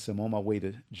 I said, I'm on my way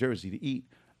to Jersey to eat.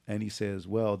 And he says,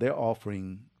 well, they're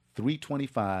offering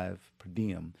 $325 per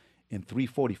diem and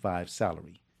 $345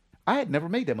 salary. I had never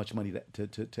made that much money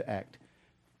to act.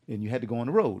 and you had to go on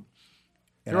the road.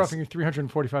 And They're offering you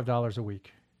 $345 a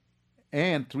week.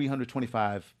 And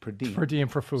 $325 per diem. Per diem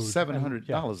for food. $700.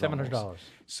 Yeah, $700.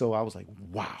 So I was like,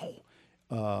 wow,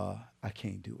 I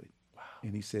can't do it. Wow.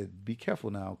 And he said, be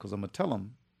careful now, because I'm going to tell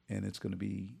them, and it's going to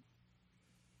be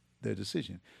their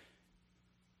decision.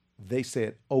 They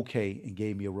said, okay, and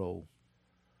gave me a role.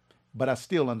 But I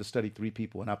still understudied 3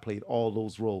 people, and I played all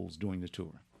those roles during the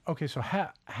tour. Okay, so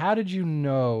how did you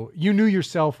know? You knew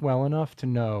yourself well enough to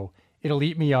know it'll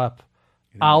eat me up.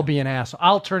 I'll be an asshole.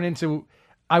 I'll turn into...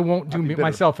 I won't do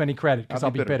myself any credit because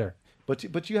I'll be bitter. But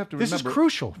you have to remember... This is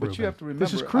crucial, But Ruben. you have to remember,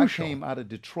 this is crucial. I came out of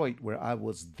Detroit where I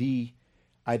was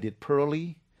I did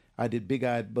Pearlie, I did Big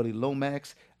Eyed Buddy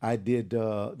Lomax, I did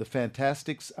The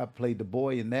Fantastics, I played the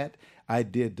boy in that, I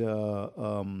did...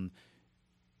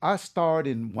 I starred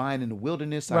in Wine in the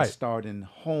Wilderness, I starred in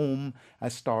Home, I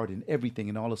starred in everything,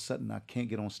 and all of a sudden I can't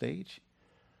get on stage.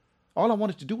 All I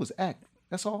wanted to do was act.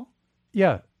 That's all.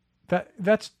 Yeah.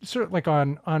 That's sort of like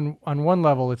on one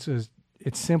level it's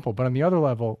simple, but on the other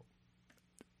level,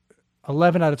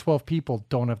 11 out of 12 people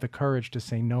don't have the courage to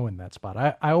say no in that spot.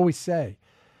 I always say,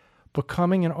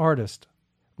 becoming an artist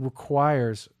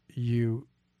requires you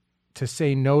to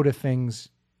say no to things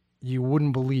you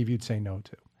wouldn't believe you'd say no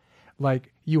to.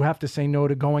 Like, you have to say no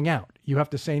to going out. You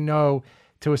have to say no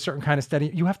to a certain kind of study.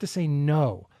 You have to say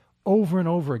no over and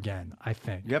over again, I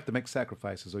think. You have to make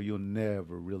sacrifices or you'll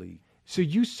never really... So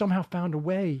you somehow found a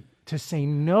way to say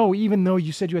no, even though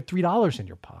you said you had $3 in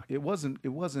your pocket. It wasn't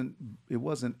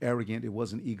arrogant. It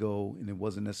wasn't ego, and it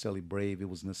wasn't necessarily brave. It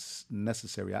was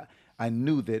necessary. I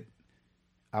knew that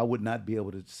I would not be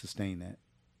able to sustain that.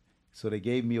 So they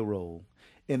gave me a role.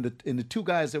 And the 2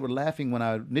 guys that were laughing when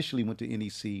I initially went to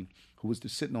NEC, who was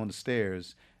sitting on the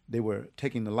stairs, they were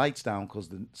taking the lights down because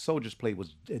the Soldiers Play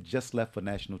had just left for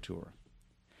national tour.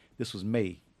 This was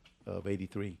May of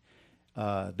 '83.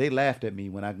 They laughed at me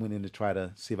when I went in to try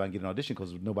to see if I can get an audition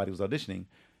because nobody was auditioning.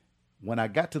 When I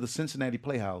got to the Cincinnati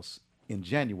Playhouse in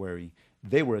January,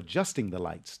 they were adjusting the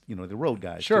lights, the road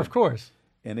guys. Sure, too. Of course.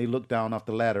 And they looked down off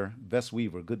the ladder. Vess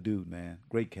Weaver, good dude, man.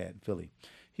 Great cat in Philly.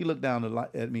 He looked down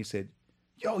at me and said,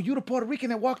 yo, you the Puerto Rican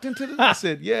that walked into this? I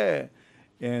said, yeah.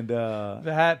 And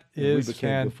we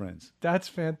became good friends. That's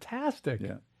fantastic.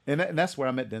 Yeah. And that's where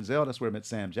I met Denzel. That's where I met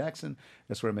Sam Jackson.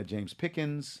 That's where I met James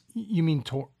Pickens. You mean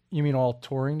all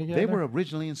touring together? They were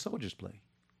originally in Soldiers Play.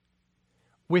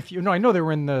 With you? No, I know they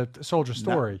were in the Soldier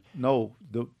Story. No,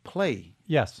 the play.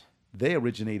 Yes. They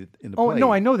originated in the play. Oh,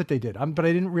 no, I know that they did. But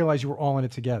I didn't realize you were all in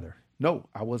it together. No,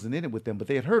 I wasn't in it with them, but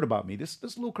they had heard about me. This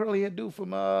little curly-haired dude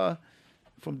from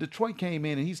Detroit came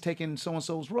in, and he's taking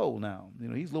so-and-so's role now.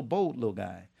 He's a little bold little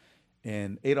guy.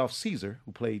 And Adolph Caesar,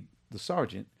 who played the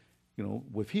sergeant,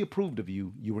 if he approved of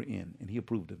you, you were in, and he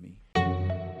approved of me.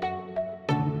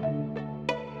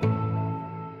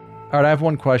 All right, I have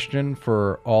one question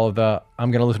for all of the I'm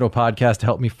going to listen to a podcast to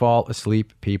help me fall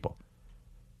asleep people.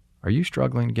 Are you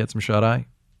struggling to get some shut-eye?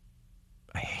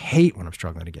 I hate when I'm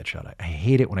struggling to get shut-eye. I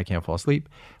hate it when I can't fall asleep.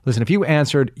 Listen, if you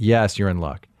answered yes, you're in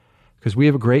luck, because we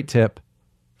have a great tip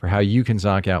for how you can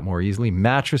zonk out more easily.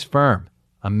 Mattress Firm,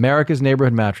 America's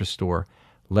neighborhood mattress store,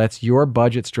 lets your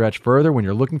budget stretch further when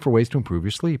you're looking for ways to improve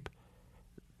your sleep.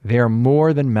 They are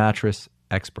more than mattress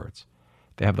experts.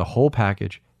 They have the whole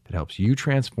package that helps you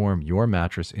transform your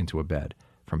mattress into a bed,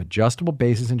 from adjustable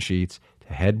bases and sheets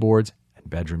to headboards and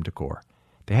bedroom decor.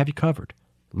 They have you covered,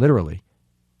 literally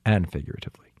and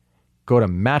figuratively. Go to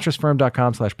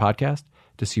mattressfirm.com/podcast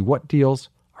to see what deals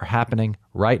are happening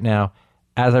right now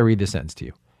as I read this sentence to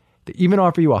you. They even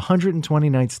offer you a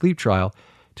 120-night sleep trial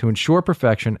to ensure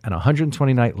perfection and a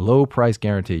 120-night low price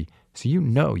guarantee, so you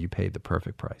know you paid the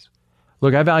perfect price.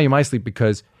 Look, I value my sleep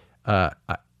because I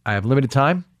have limited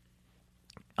time.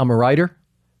 I'm a writer,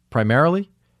 primarily,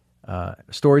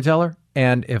 storyteller,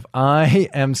 and if I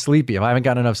am sleepy, if I haven't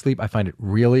gotten enough sleep, I find it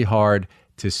really hard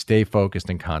to stay focused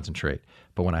and concentrate.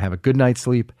 But when I have a good night's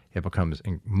sleep, it becomes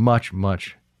much,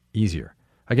 much easier.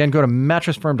 Again, go to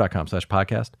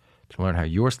mattressfirm.com/podcast to learn how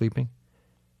your sleeping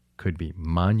could be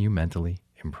monumentally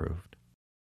improved.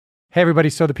 Hey, everybody.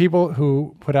 So the people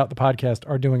who put out the podcast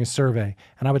are doing a survey,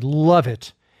 and I would love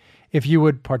it if you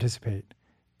would participate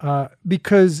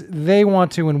because they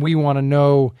want to and we want to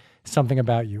know something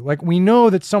about you. Like, we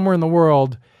know that somewhere in the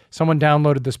world, someone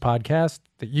downloaded this podcast,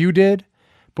 that you did,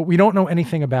 but we don't know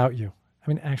anything about you. I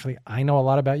mean, actually, I know a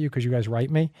lot about you because you guys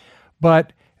write me,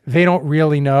 but they don't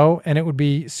really know, and it would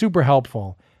be super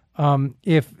helpful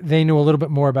if they knew a little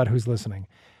bit more about who's listening.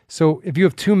 So if you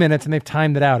have 2 minutes, and they've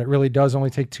timed it out, it really does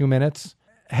only take 2 minutes,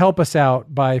 help us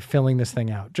out by filling this thing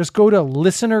out. Just go to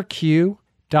listenerq.com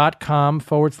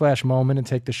listenerq.com/moment and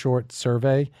take the short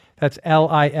survey. That's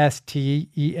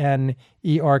listenerq,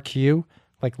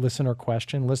 like listener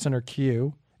question,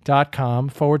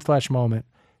 listenerq.com/moment,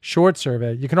 short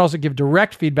survey. You can also give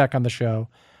direct feedback on the show,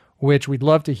 which we'd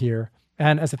love to hear.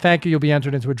 And as a thank you, you'll be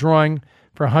entered into a drawing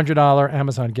for a $100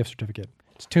 Amazon gift certificate.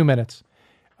 It's 2 minutes.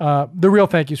 The real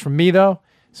thank yous from me, though.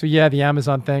 So yeah, the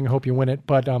Amazon thing, I hope you win it,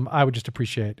 but I would just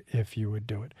appreciate if you would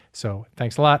do it. So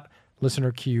thanks a lot.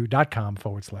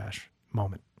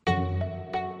 listenerq.com/moment.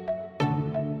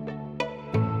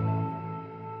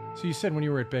 So you said when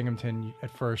you were at Binghamton,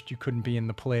 at first, you couldn't be in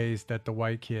the plays that the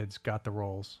white kids got the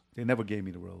roles. They never gave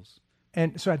me the roles.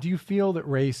 And so do you feel that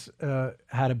race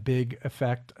had a big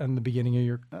effect in the beginning of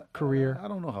your career? I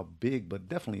don't know how big, but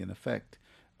definitely an effect.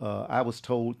 I was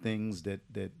told things that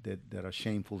are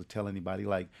shameful to tell anybody.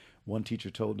 Like one teacher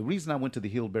told, the reason I went to the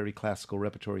Hillberry Classical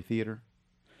Repertory Theater,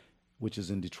 which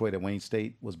is in Detroit at Wayne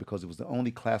State, was because it was the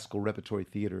only classical repertory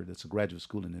theater that's a graduate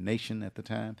school in the nation at the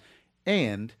time.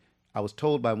 And I was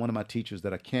told by one of my teachers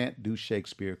that I can't do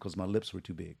Shakespeare because my lips were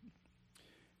too big.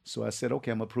 So I said,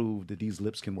 okay, I'm going to prove that these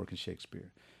lips can work in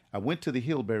Shakespeare. I went to the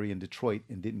Hillberry in Detroit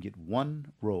and didn't get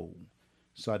one role.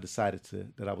 So I decided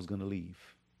that I was going to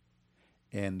leave.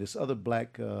 And this other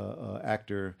black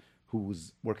actor who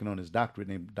was working on his doctorate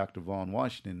named Dr. Vaughn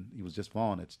Washington, he was just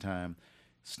Vaughn at the time,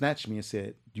 snatched me and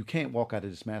said, you can't walk out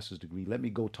of this master's degree. Let me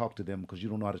go talk to them because you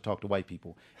don't know how to talk to white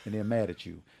people and they're mad at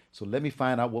you. So let me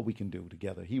find out what we can do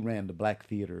together. He ran the Black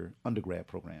Theater undergrad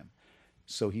program.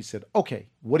 So he said, okay,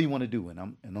 what do you want to do? And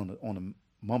on a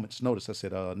moment's notice, I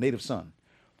said, Native Son.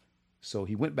 So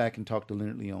he went back and talked to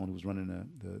Leonard Leon, who was running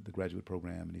the graduate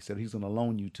program, and he said he's going to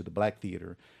loan you to the Black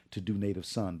Theater to do Native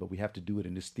Son, but we have to do it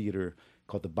in this theater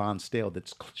called the Bonstale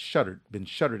that's been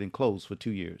shuttered and closed for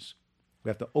 2 years. We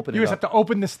have to open it up. You just have to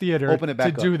open this theater open it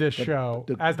back to do up. this show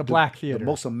as the Black Theater. The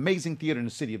most amazing theater in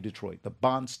the city of Detroit, the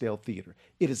Bonstale Theater.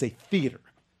 It is a theater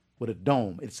with a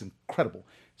dome. It's incredible.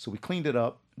 So we cleaned it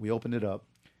up, we opened it up,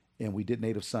 and we did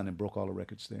Native Son and broke all the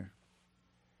records there.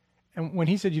 And when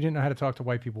he said you didn't know how to talk to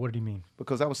white people, what did he mean?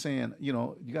 Because I was saying,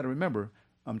 you got to remember,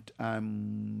 I'm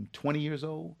 20 years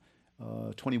old,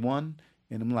 21,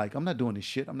 and I'm like, I'm not doing this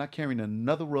shit. I'm not carrying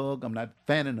another rug. I'm not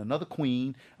fanning another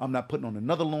queen. I'm not putting on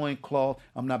another loincloth.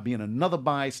 I'm not being another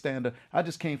bystander. I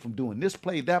just came from doing this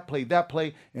play, that play, that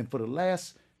play, and for the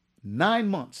last 9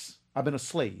 months, I've been a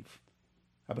slave.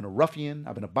 I've been a ruffian.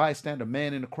 I've been a bystander,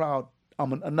 man in the crowd.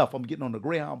 Enough. I'm getting on the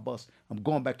Greyhound bus. I'm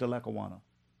going back to Lackawanna.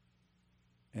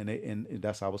 And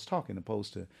that's how I was talking,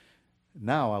 opposed to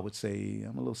now I would say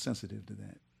I'm a little sensitive to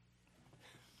that.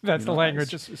 That's the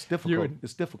language. It's difficult.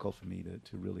 It's difficult for me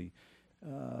to really,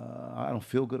 I don't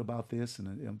feel good about this. And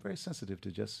I'm very sensitive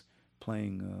to just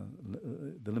playing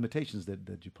the limitations that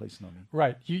you're placing on me.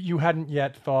 Right. You hadn't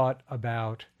yet thought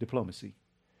about diplomacy.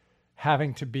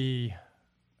 Having to be,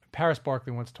 Paris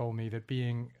Barkley once told me that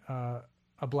being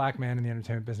a black man in the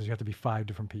entertainment business, you have to be 5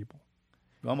 different people.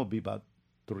 Well, I'm going to be about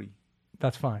 3.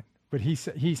 That's fine. But he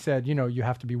said, you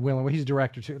have to be willing. Well, he's a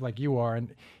director too, like you are,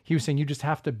 and he was saying you just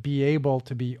have to be able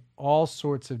to be all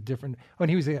sorts of different. And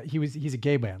he's a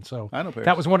gay man, so I know Paris.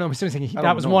 That was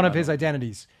one of his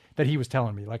identities that he was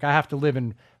telling me. Like I have to live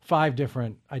in 5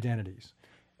 different identities,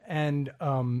 and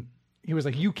he was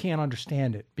like, you can't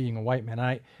understand it being a white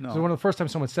man. So one of the first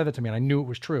times someone said that to me, and I knew it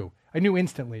was true. I knew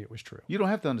instantly it was true. You don't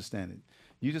have to understand it.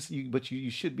 But you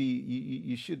should be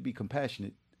you should be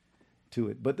compassionate to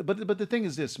it. But the thing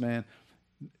is this, man.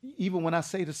 Even when I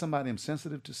say to somebody I'm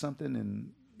sensitive to something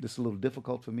and this is a little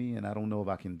difficult for me and I don't know if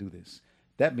I can do this,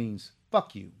 that means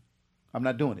fuck you. I'm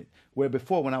not doing it. Where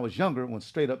before when I was younger, when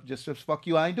straight up just fuck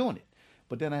you, I ain't doing it.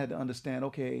 But then I had to understand,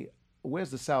 okay,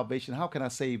 where's the salvation? How can I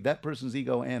save that person's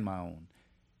ego and my own?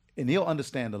 And he'll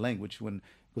understand the language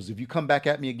because if you come back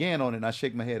at me again on it and I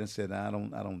shake my head and said, I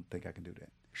don't think I can do that.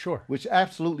 Sure. Which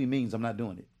absolutely means I'm not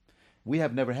doing it. We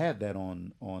have never had that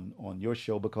on your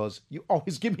show because you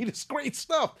always give me this great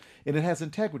stuff and it has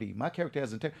integrity. My character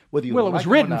has integrity. It was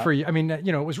written for you. I mean,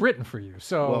 it was written for you.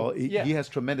 So he has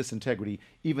tremendous integrity.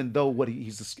 Even though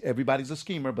everybody's a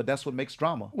schemer, but that's what makes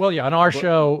drama. Well, yeah, on our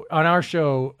show,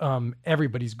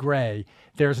 everybody's gray.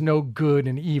 There's no good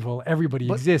and evil.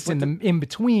 Everybody exists in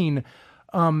between.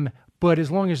 But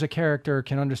as long as a character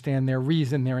can understand their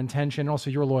reason, their intention, also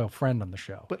you're a loyal friend on the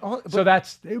show. So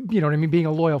that's, you know what I mean? Being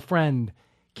a loyal friend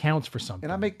counts for something.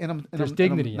 There's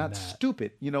dignity in that. I'm not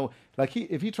stupid. Like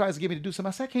if he tries to get me to do something,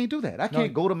 I say, I can't do that. I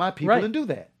can't go to my people and do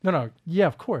that. No. Yeah,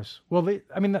 of course. Well,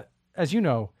 as you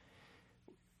know,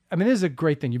 this is a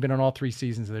great thing. You've been on all 3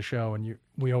 seasons of the show and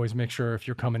we always make sure if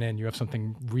you're coming in, you have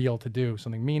something real to do,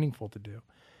 something meaningful to do.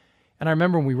 And I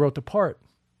remember when we wrote the part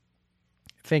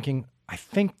thinking, I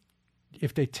think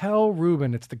if they tell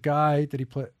Ruben it's the guy that he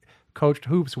coached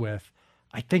hoops with,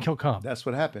 I think he'll come. That's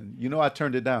what happened. You know, I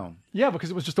turned it down. Yeah,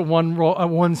 because it was just a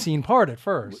one scene part at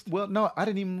first. Well, no, I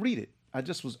didn't even read it. I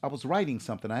was writing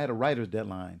something. I had a writer's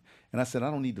deadline, and I said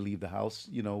I don't need to leave the house.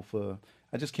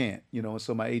 I just can't. And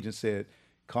so my agent said,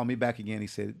 call me back again. He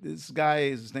said, this guy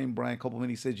is his name Brian Kopelman.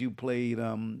 He said you played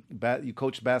you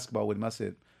coached basketball with him. I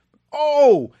said,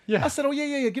 oh yeah. I said, oh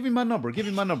yeah. Give me my number.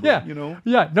 Yeah.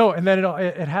 Yeah. No, and then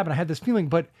it happened. I had this feeling,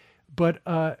 but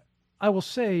I will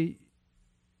say,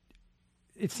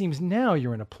 it seems now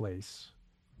you're in a place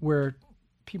where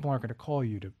people aren't going to call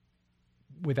you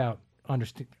without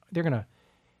understand. They're gonna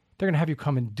have you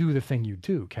come and do the thing you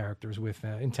do. Characters with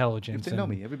intelligence. If they know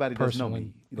me, everybody does know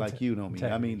me, like you know me.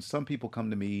 Integrity. I mean, some people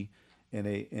come to me and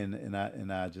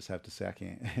I just have to say I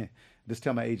can't. Just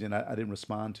tell my agent I didn't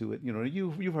respond to it.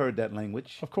 You've heard that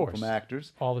language, of course, from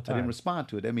actors all the time. I didn't respond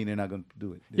to it. I mean, they're not going to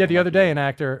do it. Yeah, the other day, an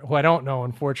actor who I don't know,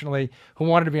 unfortunately, who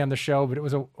wanted to be on the show, but it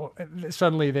was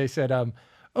suddenly they said,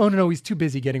 "Oh no, he's too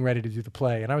busy getting ready to do the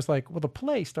play," and I was like, "Well, the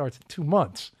play starts in 2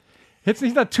 months.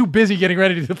 He's not too busy getting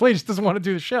ready to do the play; he just doesn't want to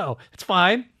do the show. It's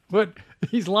fine." But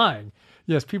he's lying.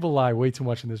 Yes, people lie way too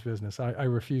much in this business. I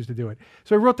refuse to do it.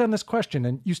 So I wrote down this question,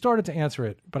 and you started to answer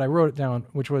it, but I wrote it down,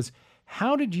 which was,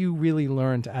 how did you really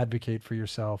learn to advocate for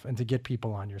yourself and to get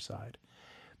people on your side?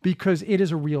 Because it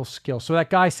is a real skill. So that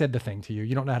guy said the thing to you.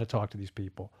 You don't know how to talk to these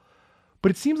people.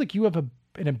 But it seems like you have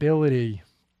an ability,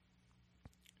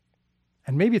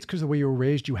 and maybe it's because of the way you were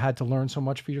raised, you had to learn so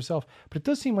much for yourself. But it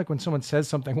does seem like when someone says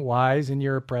something wise in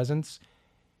your presence,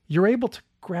 you're able to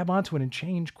grab onto it and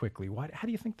change quickly. How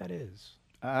do you think that is?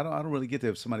 I don't really get there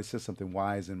if somebody says something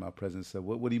wise in my presence. So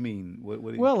what do you mean? What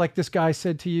do you Well, like this guy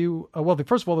said to you,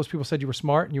 first of all, those people said you were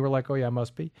smart and you were like, oh yeah, I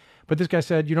must be. But this guy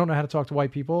said, you don't know how to talk to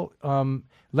white people.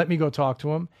 Let me go talk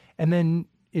to him. And then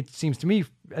it seems to me,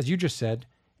 as you just said,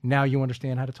 now you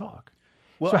understand how to talk.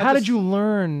 Well, so how did you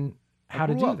learn how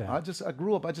to do that? I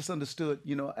grew up. I just understood,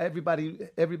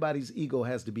 everybody's ego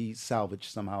has to be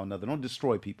salvaged somehow or another. Don't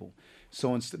destroy people.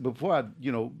 So before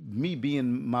me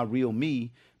being my real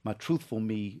me, my truthful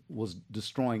me was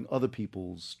destroying other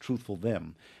people's truthful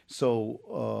them.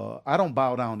 So I don't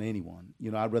bow down to anyone.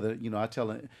 I'd rather,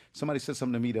 somebody said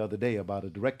something to me the other day about a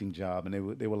directing job,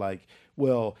 and they were like,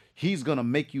 well, he's going to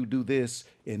make you do this,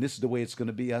 and this is the way it's going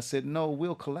to be. I said, no,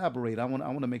 we'll collaborate. I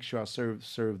want to make sure I serve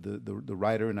the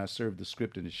writer, and I serve the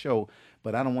script and the show,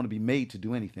 but I don't want to be made to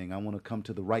do anything. I want to come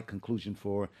to the right conclusion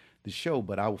for the show,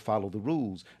 but I will follow the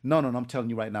rules. No, I'm telling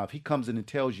you right now, if he comes in and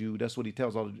tells you, that's what he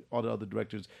tells all the other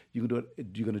directors, you can do it,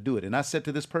 you're going to do it. And I said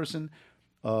to this person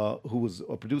who was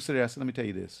a producer there, I said, let me tell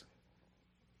you this.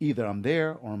 Either I'm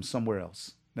there or I'm somewhere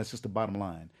else. That's just the bottom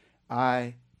line.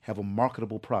 I have a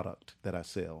marketable product that I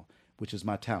sell, which is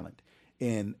my talent.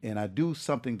 And I do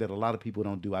something that a lot of people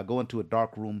don't do. I go into a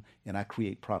dark room and I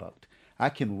create product. I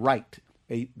can write.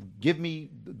 Give me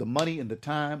the money and the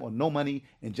time, or no money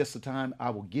and just the time, I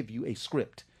will give you a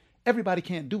script. Everybody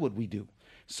can't do what we do.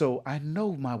 So I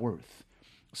know my worth.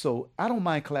 So I don't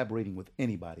mind collaborating with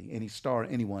anybody, any star,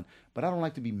 anyone, but I don't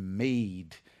like to be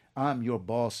made, I'm your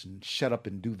boss and shut up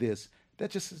and do this.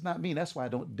 That just is not me. That's why I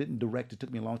didn't direct. It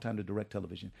took me a long time to direct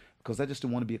television, because I just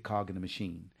didn't want to be a cog in the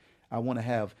machine. I want to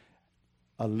have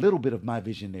a little bit of my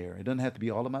vision there. It doesn't have to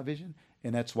be all of my vision.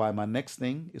 And that's why my next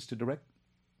thing is to direct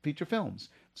feature films.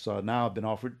 So now I've been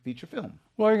offered feature film.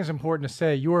 Well, I think it's important to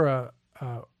say you're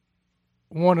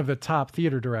one of the top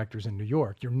theater directors in New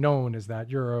York. You're known as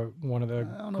that. You're one of the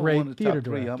great theater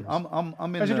directors.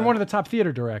 I'm in. You're one of the top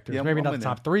theater directors. Yeah, maybe not the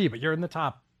top 3, but you're in the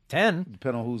top 10.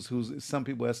 Depending on who's. Some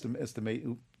people estimate.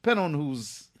 Depending on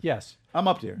who's. Yes, I'm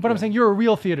up there. But I'm saying you're a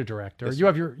real theater director. Yes, you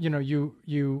have your.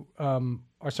 You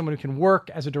are someone who can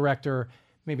work as a director.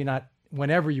 Maybe not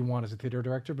whenever you want as a theater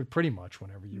director, but pretty much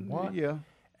whenever you want. Yeah.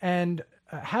 And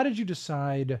how did you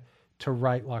decide to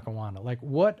write Lackawanna? Like,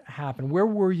 what happened? Where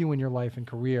were you in your life and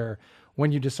career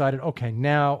when you decided, okay,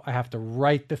 now I have to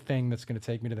write the thing that's going to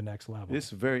take me to the next level?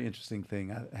 This very interesting thing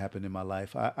happened in my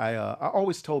life. I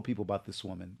always told people about this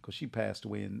woman, because she passed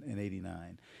away in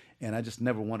 89, and I just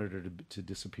never wanted her to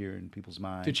disappear in people's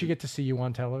minds. Did she get to see you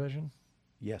on television?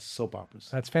 Yes, soap operas.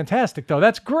 That's fantastic, though.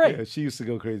 That's great. Yeah, she used to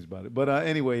go crazy about it. But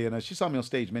anyway, and she saw me on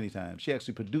stage many times. She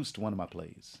actually produced one of my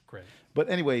plays. Great. But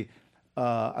anyway,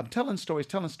 I'm telling stories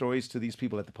to these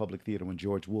people at the Public Theater when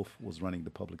George Wolfe was running the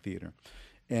Public Theater.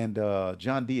 And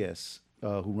John Diaz,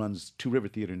 who runs Two River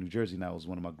Theater in New Jersey now, is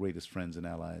one of my greatest friends and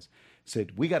allies,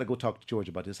 said, we got to go talk to George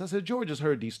about this. I said, George has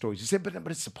heard these stories. He said, but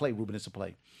it's a play, Ruben, it's a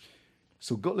play.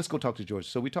 So let's go talk to George.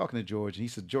 So we're talking to George, and he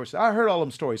said, George, I heard all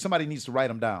them stories. Somebody needs to write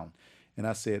them down. And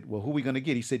I said, well, who are we going to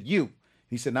get? He said, you.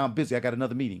 He said, now I'm busy. I got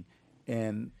another meeting.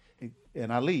 And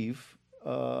I leave.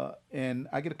 and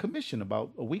I get a commission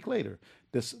about a week later.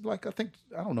 This, like, I think,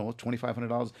 I don't know,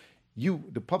 $2,500.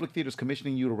 The public theater's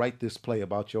commissioning you to write this play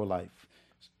about your life.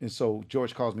 And so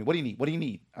George calls me. What do you need? What do you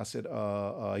need? I said,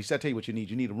 he said, I tell you what you need.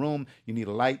 You need a room, you need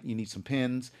a light, you need some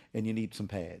pens, and you need some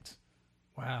pads.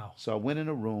 Wow. So I went in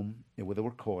a room with a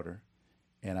recorder,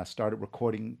 and I started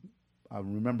recording,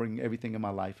 remembering everything in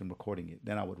my life and recording it.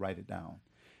 Then I would write it down.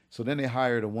 So then they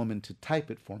hired a woman to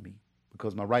type it for me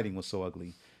because my writing was so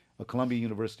ugly. A Columbia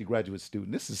University graduate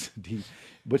student. This is deep.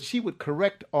 But she would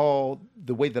correct all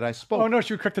the way that I spoke. Oh, no,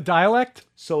 she would correct the dialect?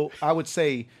 So I would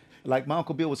say, like my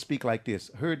Uncle Bill would speak like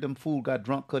this. Heard them fool got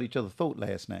drunk, cut each other's throat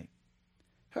last night.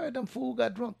 Heard them fool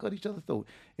got drunk, cut each other's throat.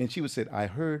 And she would say, I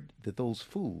heard that those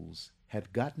fools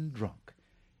had gotten drunk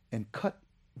and cut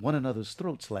one another's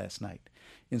throats last night.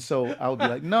 And so I would be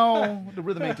like, no, the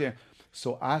rhythm ain't there.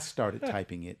 So I started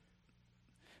typing it.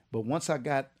 But once I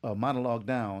got a monologue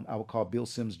down, I would call Bill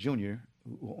Sims Jr.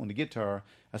 on the guitar.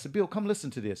 I said, Bill, come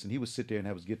listen to this. And he would sit there and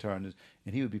have his guitar and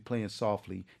he would be playing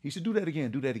softly. He said, do that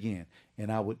again, do that again. And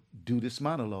I would do this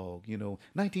monologue,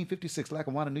 1956,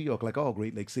 Lackawanna, New York, like all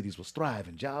Great Lake cities was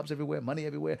thriving. Jobs everywhere, money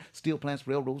everywhere, steel plants,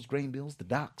 railroads, grain mills, the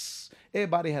docks.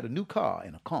 Everybody had a new car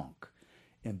and a conch.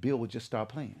 And Bill would just start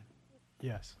playing.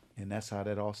 Yes. And that's how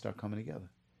that all started coming together.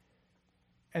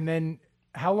 And then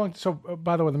how long? So,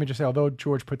 by the way, let me just say, although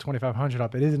George put 2,500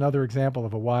 up, it is another example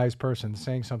of a wise person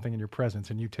saying something in your presence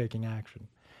and you taking action.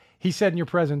 He said in your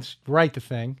presence, write the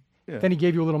thing. Yeah. Then he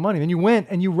gave you a little money. Then you went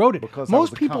and you wrote it. Because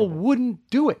most people wouldn't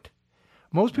do it.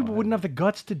 Most people wouldn't have the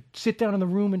guts to sit down in the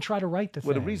room and try to write the thing.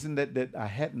 Well, the reason that I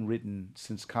hadn't written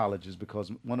since college is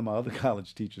because one of my other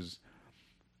college teachers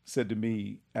said to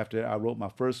me after I wrote my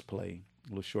first play, a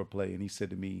little short play, and he said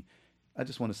to me, I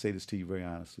just want to say this to you very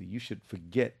honestly. You should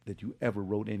forget that you ever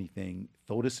wrote anything.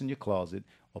 Throw this in your closet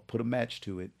or put a match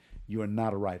to it. You are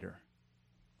not a writer.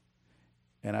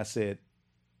 And I said,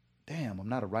 damn, I'm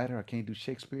not a writer. I can't do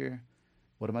Shakespeare.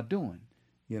 What am I doing?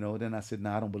 Then I said,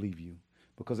 I don't believe you.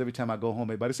 Because every time I go home,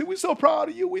 everybody said, we're so proud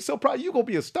of you. We're so proud. You're going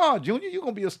to be a star, Junior. You're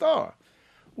going to be a star.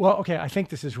 Well, okay, I think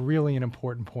this is really an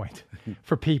important point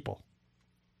for people.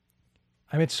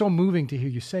 I mean, it's so moving to hear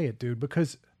you say it, dude,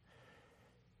 because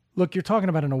look, you're talking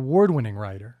about an award-winning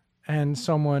writer and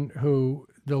someone who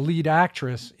the lead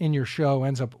actress in your show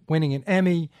ends up winning an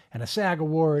Emmy and a SAG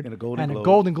award and a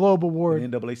Golden Globe award.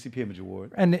 And an NAACP Image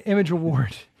Award. And the Image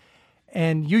Award.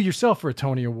 And you yourself were a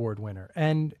Tony Award winner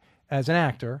and as an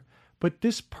actor. But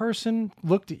this person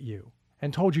looked at you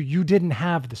and told you you didn't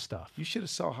have the stuff. You should have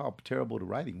saw how terrible the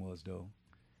writing was, though,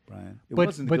 Brian. It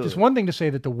wasn't good. But it's one thing to say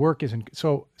that the work isn't...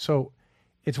 So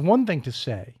it's one thing to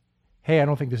say, hey, I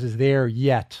don't think this is there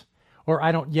yet, or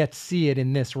I don't yet see it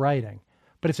in this writing.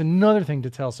 But it's another thing to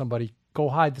tell somebody, go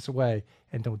hide this away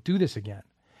and don't do this again.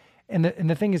 And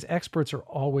the thing is, experts are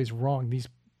always wrong. These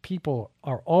people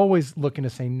are always looking to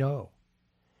say no.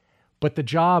 But the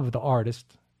job of the artist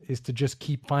is to just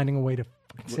keep finding a way to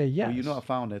say yes. Well, I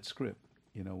found that script.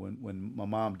 When my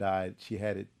mom died, she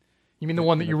had it. You mean the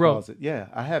one that you wrote? Yeah,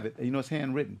 I have it. It's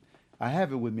handwritten. I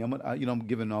have it with me. I'm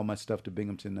giving all my stuff to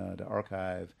Binghamton, the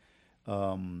archive.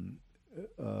 But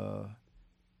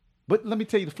let me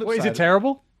tell you the flip side. Is it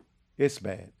terrible? It's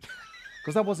bad.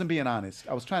 Because I wasn't being honest.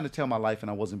 I was trying to tell my life and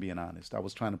I wasn't being honest. I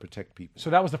was trying to protect people. So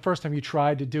that was the first time you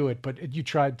tried to do it, but you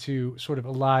tried to sort of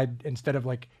lie instead of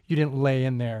like, you didn't lay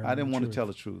in there. I didn't want to tell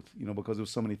the truth, because there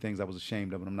was so many things I was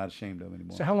ashamed of and I'm not ashamed of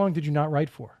anymore. So how long did you not write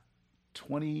for?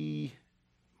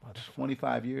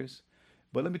 25 years.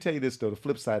 But let me tell you this, though, the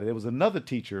flip side. There was another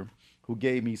teacher who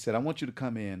said, I want you to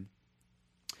come in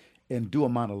and do a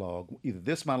monologue, either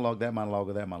this monologue, that monologue,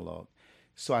 or that monologue.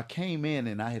 So I came in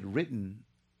and I had written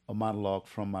a monologue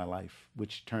from my life,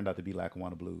 which turned out to be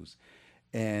Lackawanna Blues.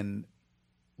 And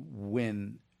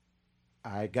when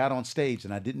I got on stage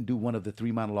and I didn't do one of the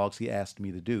 3 monologues he asked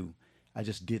me to do, I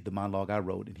just did the monologue I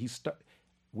wrote. And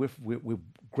we're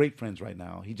great friends right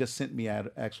now. He just sent me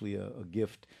actually a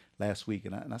gift last week.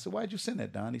 And I said, why'd you send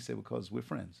that, Don? He said, because we're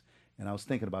friends. And I was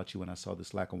thinking about you when I saw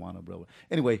this Lackawanna brother.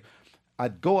 Anyway,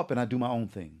 I'd go up and I'd do my own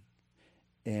thing.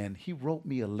 And he wrote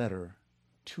me a letter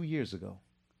 2 years ago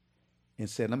and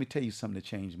said, let me tell you something that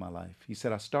changed my life. He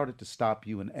said, I started to stop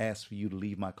you and ask for you to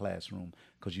leave my classroom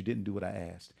because you didn't do what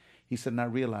I asked. He said, and I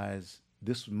realized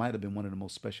this might have been one of the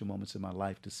most special moments in my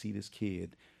life to see this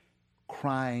kid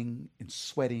crying and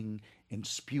sweating and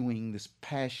spewing this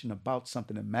passion about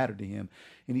something that mattered to him.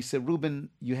 And he said, Ruben,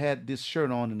 you had this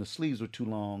shirt on and the sleeves were too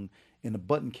long and the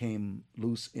button came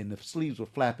loose and the sleeves were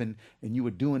flapping and you were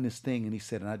doing this thing. And he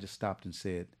said, and I just stopped and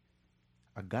said,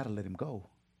 I got to let him go.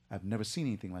 I've never seen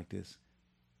anything like this.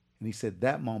 And he said,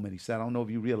 that moment, he said, I don't know if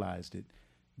you realized it,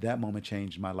 That moment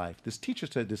changed my life. This teacher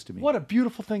said this to me. What a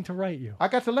beautiful thing to write you. I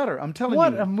got the letter. I'm telling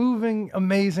What you. a moving,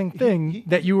 amazing thing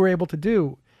that you were able to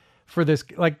do for this,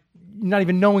 like not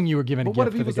even knowing you were giving a But gift what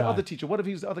if he to was the the guy. other teacher? What if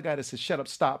he was the other guy that said, shut up,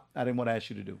 stop. I didn't want to ask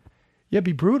you to do. Yeah,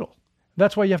 be brutal.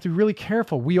 That's why you have to be really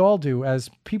careful. We all do. As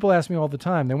people ask me all the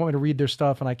time, they want me to read their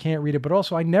stuff and I can't read it. But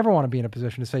also I never want to be in a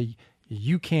position to say,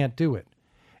 you can't do it.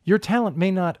 Your talent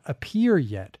may not appear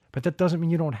yet, but that doesn't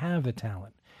mean you don't have the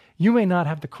talent. You may not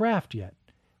have the craft yet,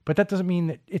 but that doesn't mean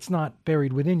that it's not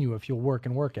buried within you if you'll work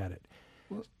and work at it.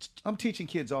 Well, I'm teaching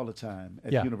kids all the time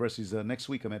at Yeah. universities. Next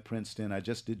week I'm at Princeton. I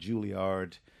just did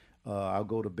Juilliard. I'll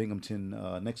go to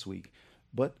Binghamton next week.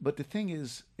 But the thing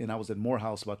is, and I was at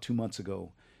Morehouse about 2 months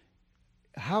ago,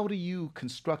 how do you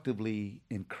constructively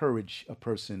encourage a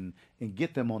person and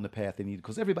get them on the path they need?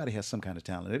 Because everybody has some kind of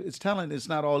talent. It's talent is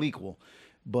not all equal,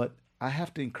 but I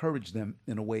have to encourage them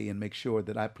in a way and make sure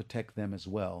that I protect them as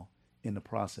well in the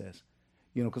process.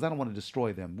 You know, because I don't want to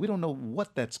destroy them. We don't know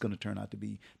what that's going to turn out to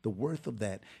be. The worth of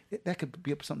that, that could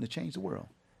be something to change the world.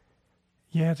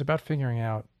 Yeah, it's about figuring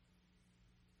out.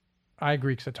 I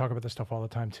agree because I talk about this stuff all the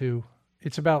time too.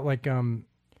 It's about like,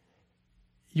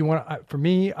 you want for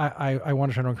me, I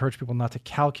want to try to encourage people not to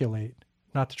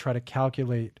try to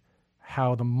calculate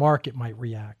how the market might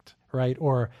react, right?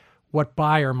 Or what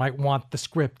buyer might want the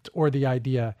script or the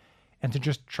idea, and to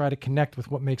just try to connect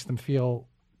with what makes them feel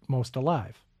most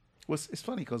alive. Well, it's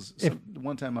funny because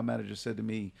one time my manager said to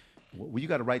me, well, you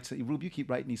got to write, Ruben, you keep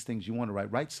writing these things you want to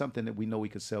write. Write something that we know we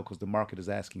could sell because the market is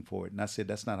asking for it. And I said,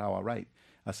 that's not how I write.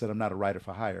 I said, I'm not a writer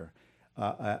for hire.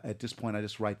 At this point, I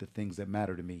just write the things that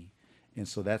matter to me. And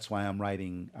so that's why I'm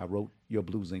writing, I wrote Your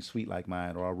Blues Ain't Sweet Like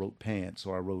Mine, or I wrote Pants,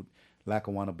 or I wrote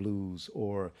Lackawanna Blues,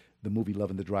 or the movie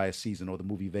Love in the Driest Season, or the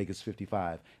movie Vegas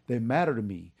 55. They matter to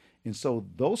me. And so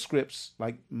those scripts,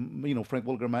 like, you know, Frank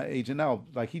Williger, my agent now,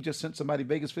 like he just sent somebody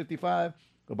Vegas 55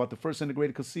 about the first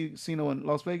integrated casino in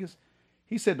Las Vegas.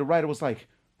 He said the writer was like,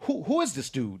 who is this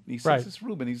dude? He says, Right. It's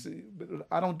Ruben. He said,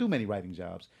 I don't do many writing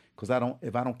jobs because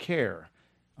if I don't care,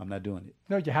 I'm not doing it.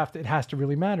 No, you have to. It has to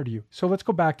really matter to you. So let's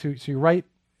go back to. So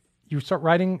you start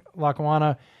writing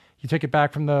Lackawanna. You take it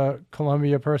back from the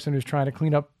Columbia person who's trying to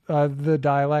clean up the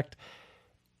dialect,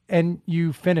 and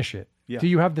you finish it. Yeah. Do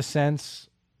you have the sense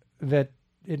that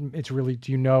it's really?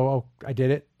 Do you know? Oh, I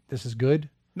did it. This is good.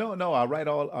 No. I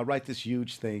write this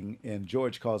huge thing, and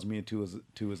George calls me into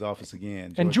his office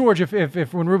again. And George,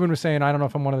 if when Ruben was saying, I don't know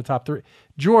if I'm one of the top three,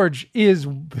 George is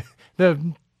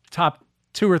the top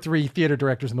 2 or 3 theater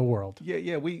directors in the world.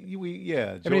 Yeah. I mean,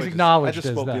 he's George acknowledged I just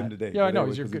as spoke that. to him today. Yeah, I know.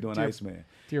 He's because your he's good doing Iceman.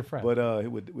 dear friend. But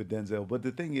with Denzel. But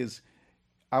the thing is,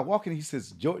 I walk in. He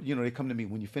says, George, you know, they come to me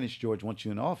when you finish. George wants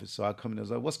you in the office. So I come in. I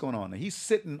was like, what's going on? And he's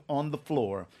sitting on the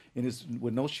floor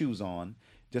with no shoes on,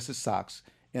 just his socks,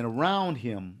 and around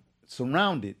him,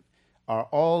 surrounded, are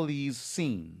all these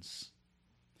scenes.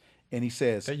 And he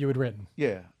says that you had written.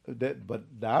 Yeah, but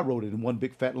I wrote it in one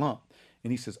big fat lump.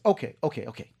 And he says, okay.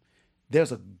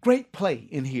 There's a great play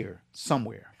in here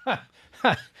somewhere.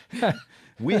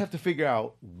 We have to figure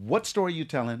out what story you're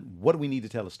telling. What do we need to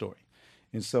tell a story?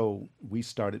 And so we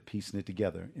started piecing it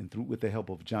together. And with the help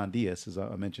of John Diaz, as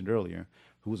I mentioned earlier,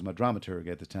 who was my dramaturg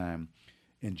at the time,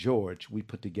 and George, we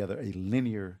put together a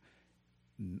linear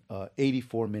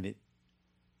 84-minute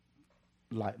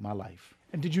my life.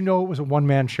 And did you know it was a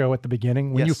one-man show at the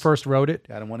beginning when you Yes. first wrote it?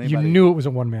 I didn't want You anybody- knew it was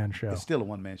a one-man show. It's still a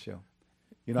one-man show.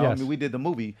 You know, Yes. I mean, we did the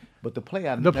movie, but the play,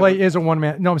 The play is a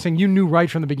one-man. No, I'm saying you knew right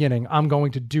from the beginning, I'm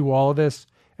going to do all of this,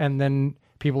 and then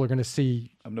people are going to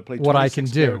see I'm going to play what I can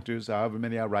 26 do. characters, however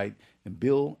many I write.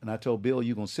 And I told Bill,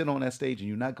 you're going to sit on that stage and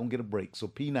you're not going to get a break. So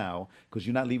pee now, because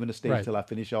you're not leaving the stage Right. till I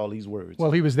finish all these words.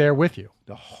 Well, he was there with you.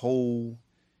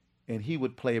 And he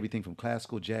would play everything from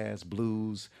classical, jazz,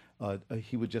 blues.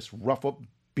 He would just rough up,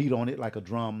 beat on it like a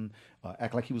drum,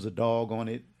 act like he was a dog on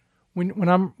it.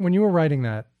 When you were writing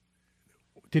that,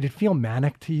 did it feel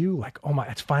manic to you? Like, oh my,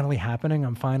 it's finally happening.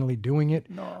 I'm finally doing it.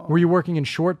 No. Were you working in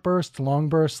short bursts, long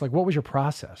bursts? Like, what was your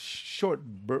process? Short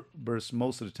bursts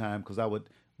most of the time because I would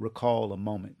recall a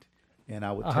moment and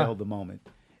I would tell the moment.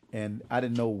 And I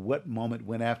didn't know what moment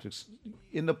went after.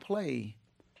 In the play,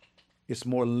 it's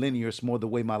more linear. It's more the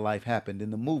way my life happened.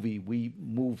 In the movie, we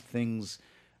move things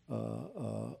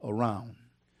around.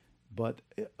 But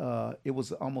it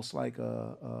was almost like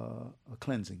a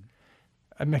cleansing.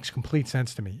 It makes complete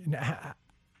sense to me. And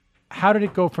how did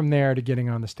it go from there to getting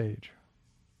on the stage?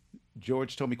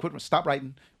 George told me, stop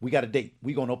writing. We got a date.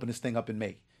 We're going to open this thing up in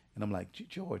May. And I'm like,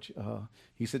 George,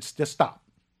 he said, just stop.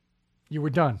 You were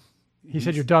done. He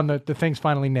said, you're done. The thing's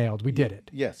finally nailed. We did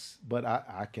it. Yes, but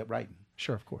I kept writing.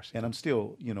 Sure, of course. And I'm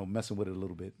still, messing with it a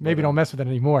little bit. Maybe But, don't mess with it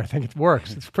anymore. I think it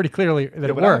works. It's pretty clearly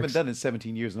that it but I haven't works. done it in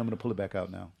 17 years, and I'm going to pull it back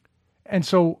out now. And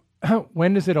so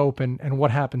when does it open, and what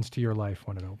happens to your life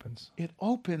when it opens? It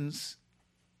opens,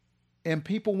 and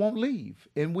people won't leave.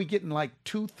 And we getting like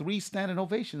 2, 3 standing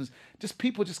ovations. Just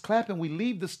people just clapping. We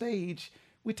leave the stage.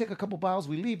 We take a couple bows.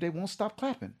 We leave. They won't stop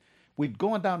clapping. We're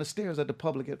going down the stairs at the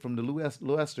public from the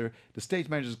Leicester. The stage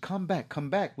managers come back,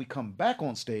 come back. We come back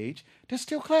on stage. They're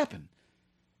still clapping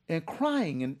and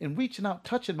crying and reaching out,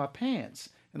 touching my pants.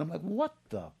 And I'm like, what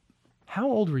the? How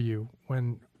old were you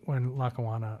when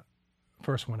Lackawanna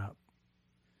first went up?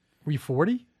 Were you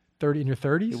 40? 30 in your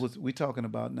 30s? We talking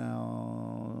about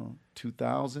now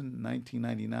 2000,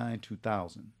 1999,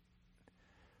 2000.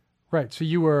 Right. So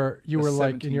you were like in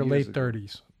 17 your years late ago.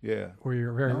 30s. Yeah. Or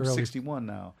you're very I'm early. 61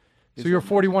 now. So you're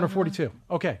 41 or 42.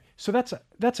 Okay. So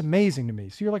that's amazing to me.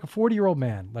 So you're like a 40-year-old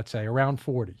man, let's say, around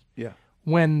 40. Yeah.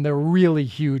 When the really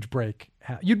huge break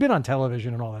you'd been on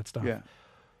television and all that stuff. Yeah.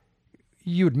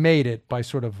 You'd made it by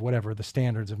sort of whatever the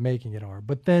standards of making it are.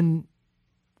 But then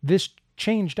this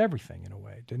changed everything in a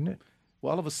way, didn't it?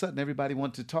 Well, all of a sudden, everybody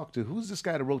wanted to talk to who's this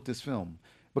guy that wrote this film?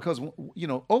 Because,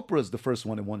 Oprah's the first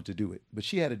one that wanted to do it, but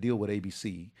she had a deal with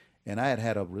ABC, and I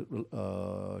had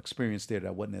a experience there that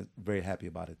I wasn't very happy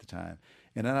about at the time.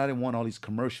 And then I didn't want all these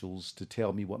commercials to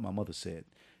tell me what my mother said.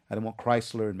 I didn't want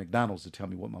Chrysler and McDonald's to tell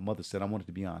me what my mother said. I wanted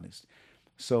to be honest.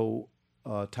 So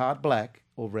Todd Black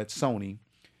over at Sony,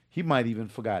 he might even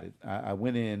forgot it. I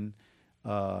went in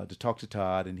to talk to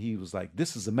Todd, and he was like,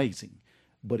 "This is amazing,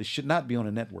 but it should not be on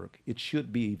a network. It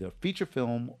should be either feature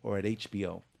film or at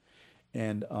HBO."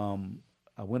 And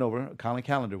I went over. Colin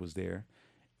Callender was there,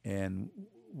 and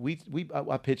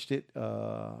I pitched it.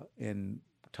 And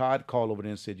Todd called over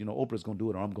there and said, "Oprah's going to do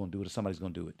it, or I'm going to do it, or somebody's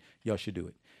going to do it. Y'all should do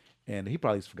it." And he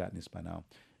probably has forgotten this by now,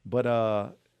 but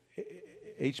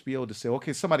HBO to say,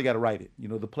 "Okay, somebody got to write it.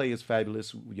 The play is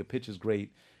fabulous. Your pitch is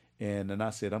great." And then I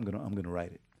said, "I'm gonna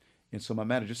write it." And so my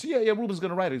manager said, "Yeah, Ruben's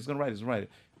gonna write it. He's gonna write it. He's gonna write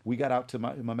it." We got out to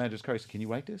my manager's car. He said, "Can you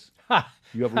write this?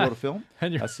 You ever wrote a film?"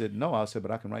 I said, "No." I said,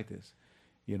 "But I can write this."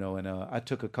 And I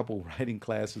took a couple writing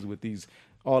classes with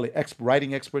all the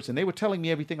writing experts, and they were telling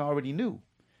me everything I already knew.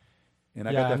 And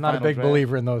I got that I'm not a big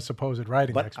believer in those supposed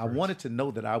writing experts. But I wanted to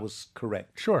know that I was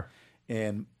correct. Sure.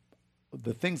 And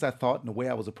the things I thought and the way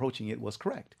I was approaching it was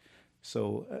correct.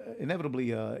 So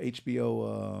inevitably,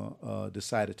 HBO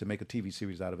decided to make a TV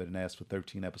series out of it and asked for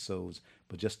 13 episodes,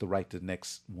 but just to write the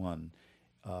next one.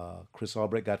 Chris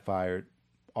Albrecht got fired.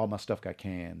 All my stuff got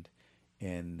canned.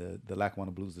 And the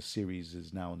Lackawanna Blues, the series,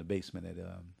 is now in the basement at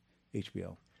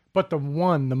HBO. But the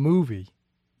movie,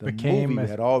 the movie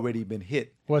had already been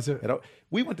hit. Was it?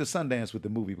 We went to Sundance with the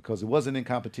movie because it wasn't in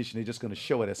competition. They're just going to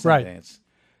show it at Sundance. Right.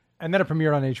 And then it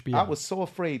premiered on HBO. I was so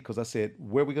afraid because I said,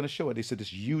 "Where are we going to show it?" They said,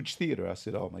 "This huge theater." I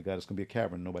said, "Oh my God, it's going to be a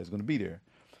cavern. Nobody's going to be there."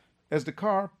 As the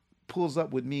car pulls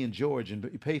up with me and George and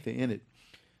Patha in it,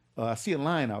 I see a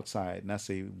line outside, and I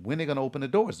say, "When are they going to open the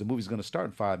doors? The movie's going to start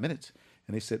in 5 minutes."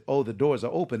 And they said, "Oh, the doors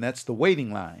are open. That's the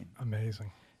waiting line."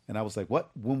 Amazing. And I was like,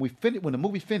 "What?" When the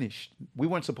movie finished, we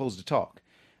weren't supposed to talk.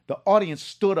 The audience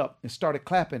stood up and started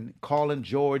clapping, calling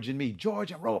George and me,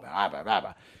 "George and Ruben." Blah, blah, blah,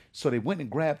 blah. So they went and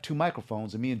grabbed 2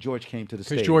 microphones, and me and George came to the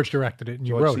stage. Because George directed it and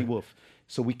you wrote George C. it. Wolfe.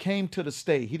 So we came to the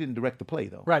stage. He didn't direct the play,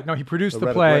 though. Right. No, he produced the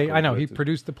Loretta play. Greco I know. He directed it.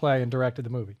 produced the play and directed the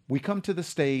movie. We come to the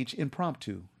stage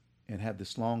impromptu and have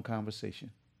this long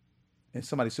conversation. And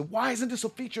somebody said, "Why isn't this a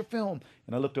feature film?"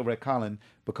 And I looked over at Colin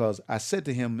because I said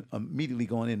to him immediately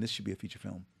going in, "This should be a feature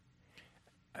film."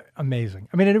 Amazing.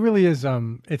 I mean, it really is.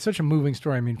 It's such a moving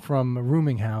story. I mean, from a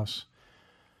rooming house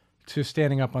to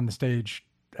standing up on the stage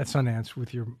at Sundance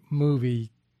with your movie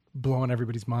blowing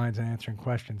everybody's minds and answering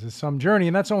questions is some journey.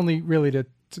 And that's only really to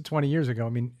 20 years ago. I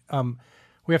mean,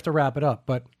 we have to wrap it up.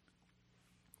 But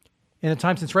in the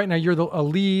time since right now, you're a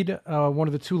lead, one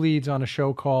of the 2 leads on a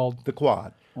show called The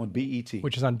Quad on BET.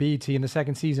 Which is on BET. In the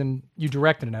second season, you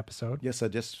directed an episode. Yes, I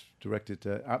just directed.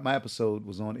 My episode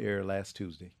was on air last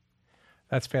Tuesday.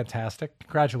 That's fantastic.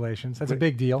 Congratulations. That's a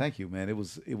big deal. Thank you, man. It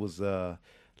was a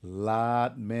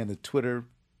lot, man. The Twitter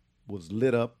was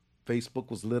lit up. Facebook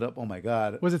was lit up. Oh my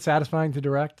God. Was it satisfying to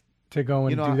direct, to go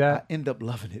and do that? I end up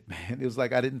loving it, man. It was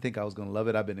like I didn't think I was going to love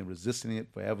it. I've been resisting it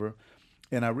forever.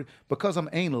 And because I'm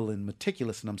anal and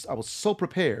meticulous, and I was so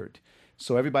prepared.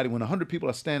 So everybody, when 100 people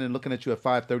are standing looking at you at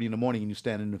 5:30 in the morning, and you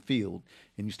stand in the field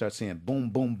and you start saying, "Boom,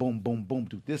 boom, boom, boom, boom,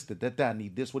 do this, that, I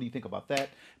need this. What do you think about that?"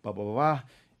 Blah, blah, blah, blah.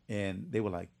 And they were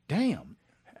like, "Damn."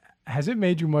 Has it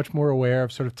made you much more aware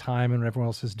of sort of time and what everyone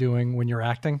else is doing when you're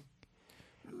acting?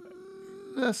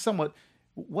 Somewhat.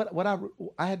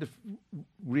 I had to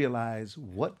realize,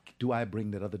 what do I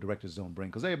bring that other directors don't bring?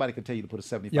 Because everybody can tell you to put a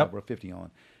 75 Yep. or a 50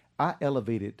 on. I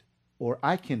elevated, or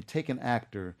I can take an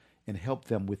actor and help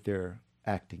them with their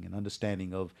acting and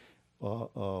understanding of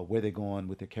where they're going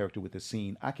with their character, with their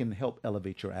scene. I can help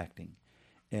elevate your acting,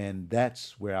 and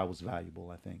that's where I was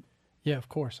valuable, I think. Yeah, of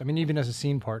course. I mean, even as a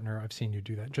scene partner, I've seen you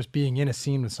do that. Just being in a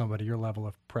scene with somebody, your level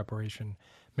of preparation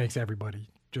makes everybody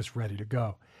just ready to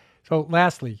go. So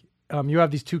lastly, you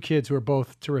have these two kids who are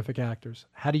both terrific actors.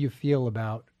 How do you feel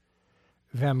about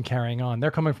them carrying on?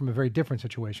 They're coming from a very different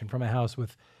situation, from a house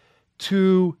with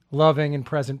two loving and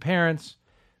present parents.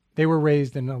 They were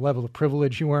raised in a level of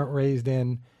privilege you weren't raised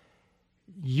in.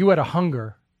 You had a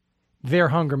hunger. Their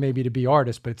hunger may be to be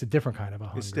artists, but it's a different kind of a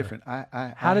hunger. It's different.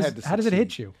 How does it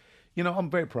hit you? You know, I'm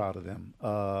very proud of them.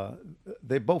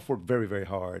 They both worked very, very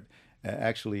hard.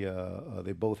 Actually,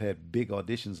 they both had big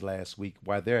auditions last week.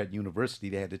 While they're at university,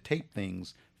 they had to tape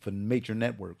things for major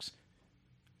networks.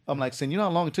 I'm like saying, you know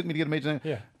how long it took me to get a major network?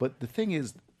 Yeah. But the thing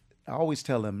is, I always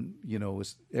tell them, you know,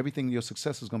 everything, your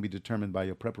success is going to be determined by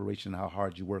your preparation, how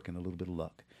hard you work, and a little bit of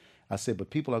luck. I said, but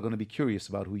people are going to be curious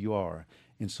about who you are.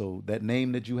 And so that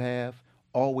name that you have,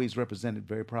 always represent it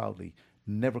very proudly.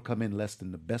 Never come in less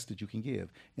than the best that you can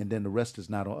give. And then the rest is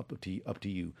not up to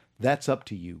you. That's up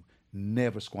to you.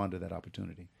 Never squander that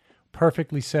opportunity.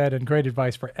 Perfectly said, and great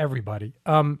advice for everybody.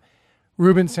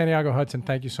 Ruben, Santiago, Hudson,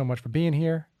 thank you so much for being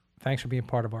here. Thanks for being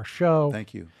part of our show.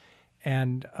 Thank you.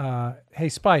 And hey,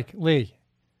 Spike Lee,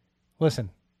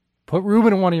 listen, put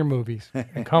Ruben in one of your movies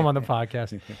and come on the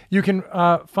podcast. You can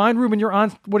find Ruben.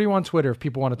 What are you on Twitter if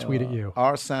people want to tweet at you?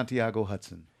 R. Santiago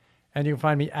Hudson. And you can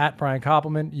find me at Brian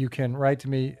Koppelman. You can write to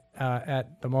me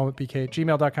at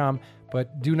themomentbk@gmail.com,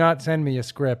 but do not send me a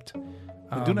script.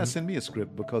 And do not send me a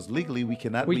script, because legally we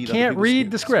cannot We read can't other read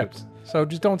people's the script, so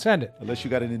just don't send it. unless you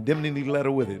got an indemnity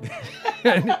letter with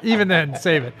it. Even then,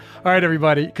 save it. All right,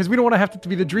 everybody, because we don't want to have to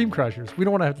be the dream crushers. We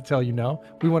don't want to have to tell you no.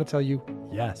 We want to tell you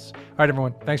yes. All right,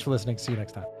 everyone, thanks for listening. See you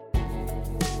next time.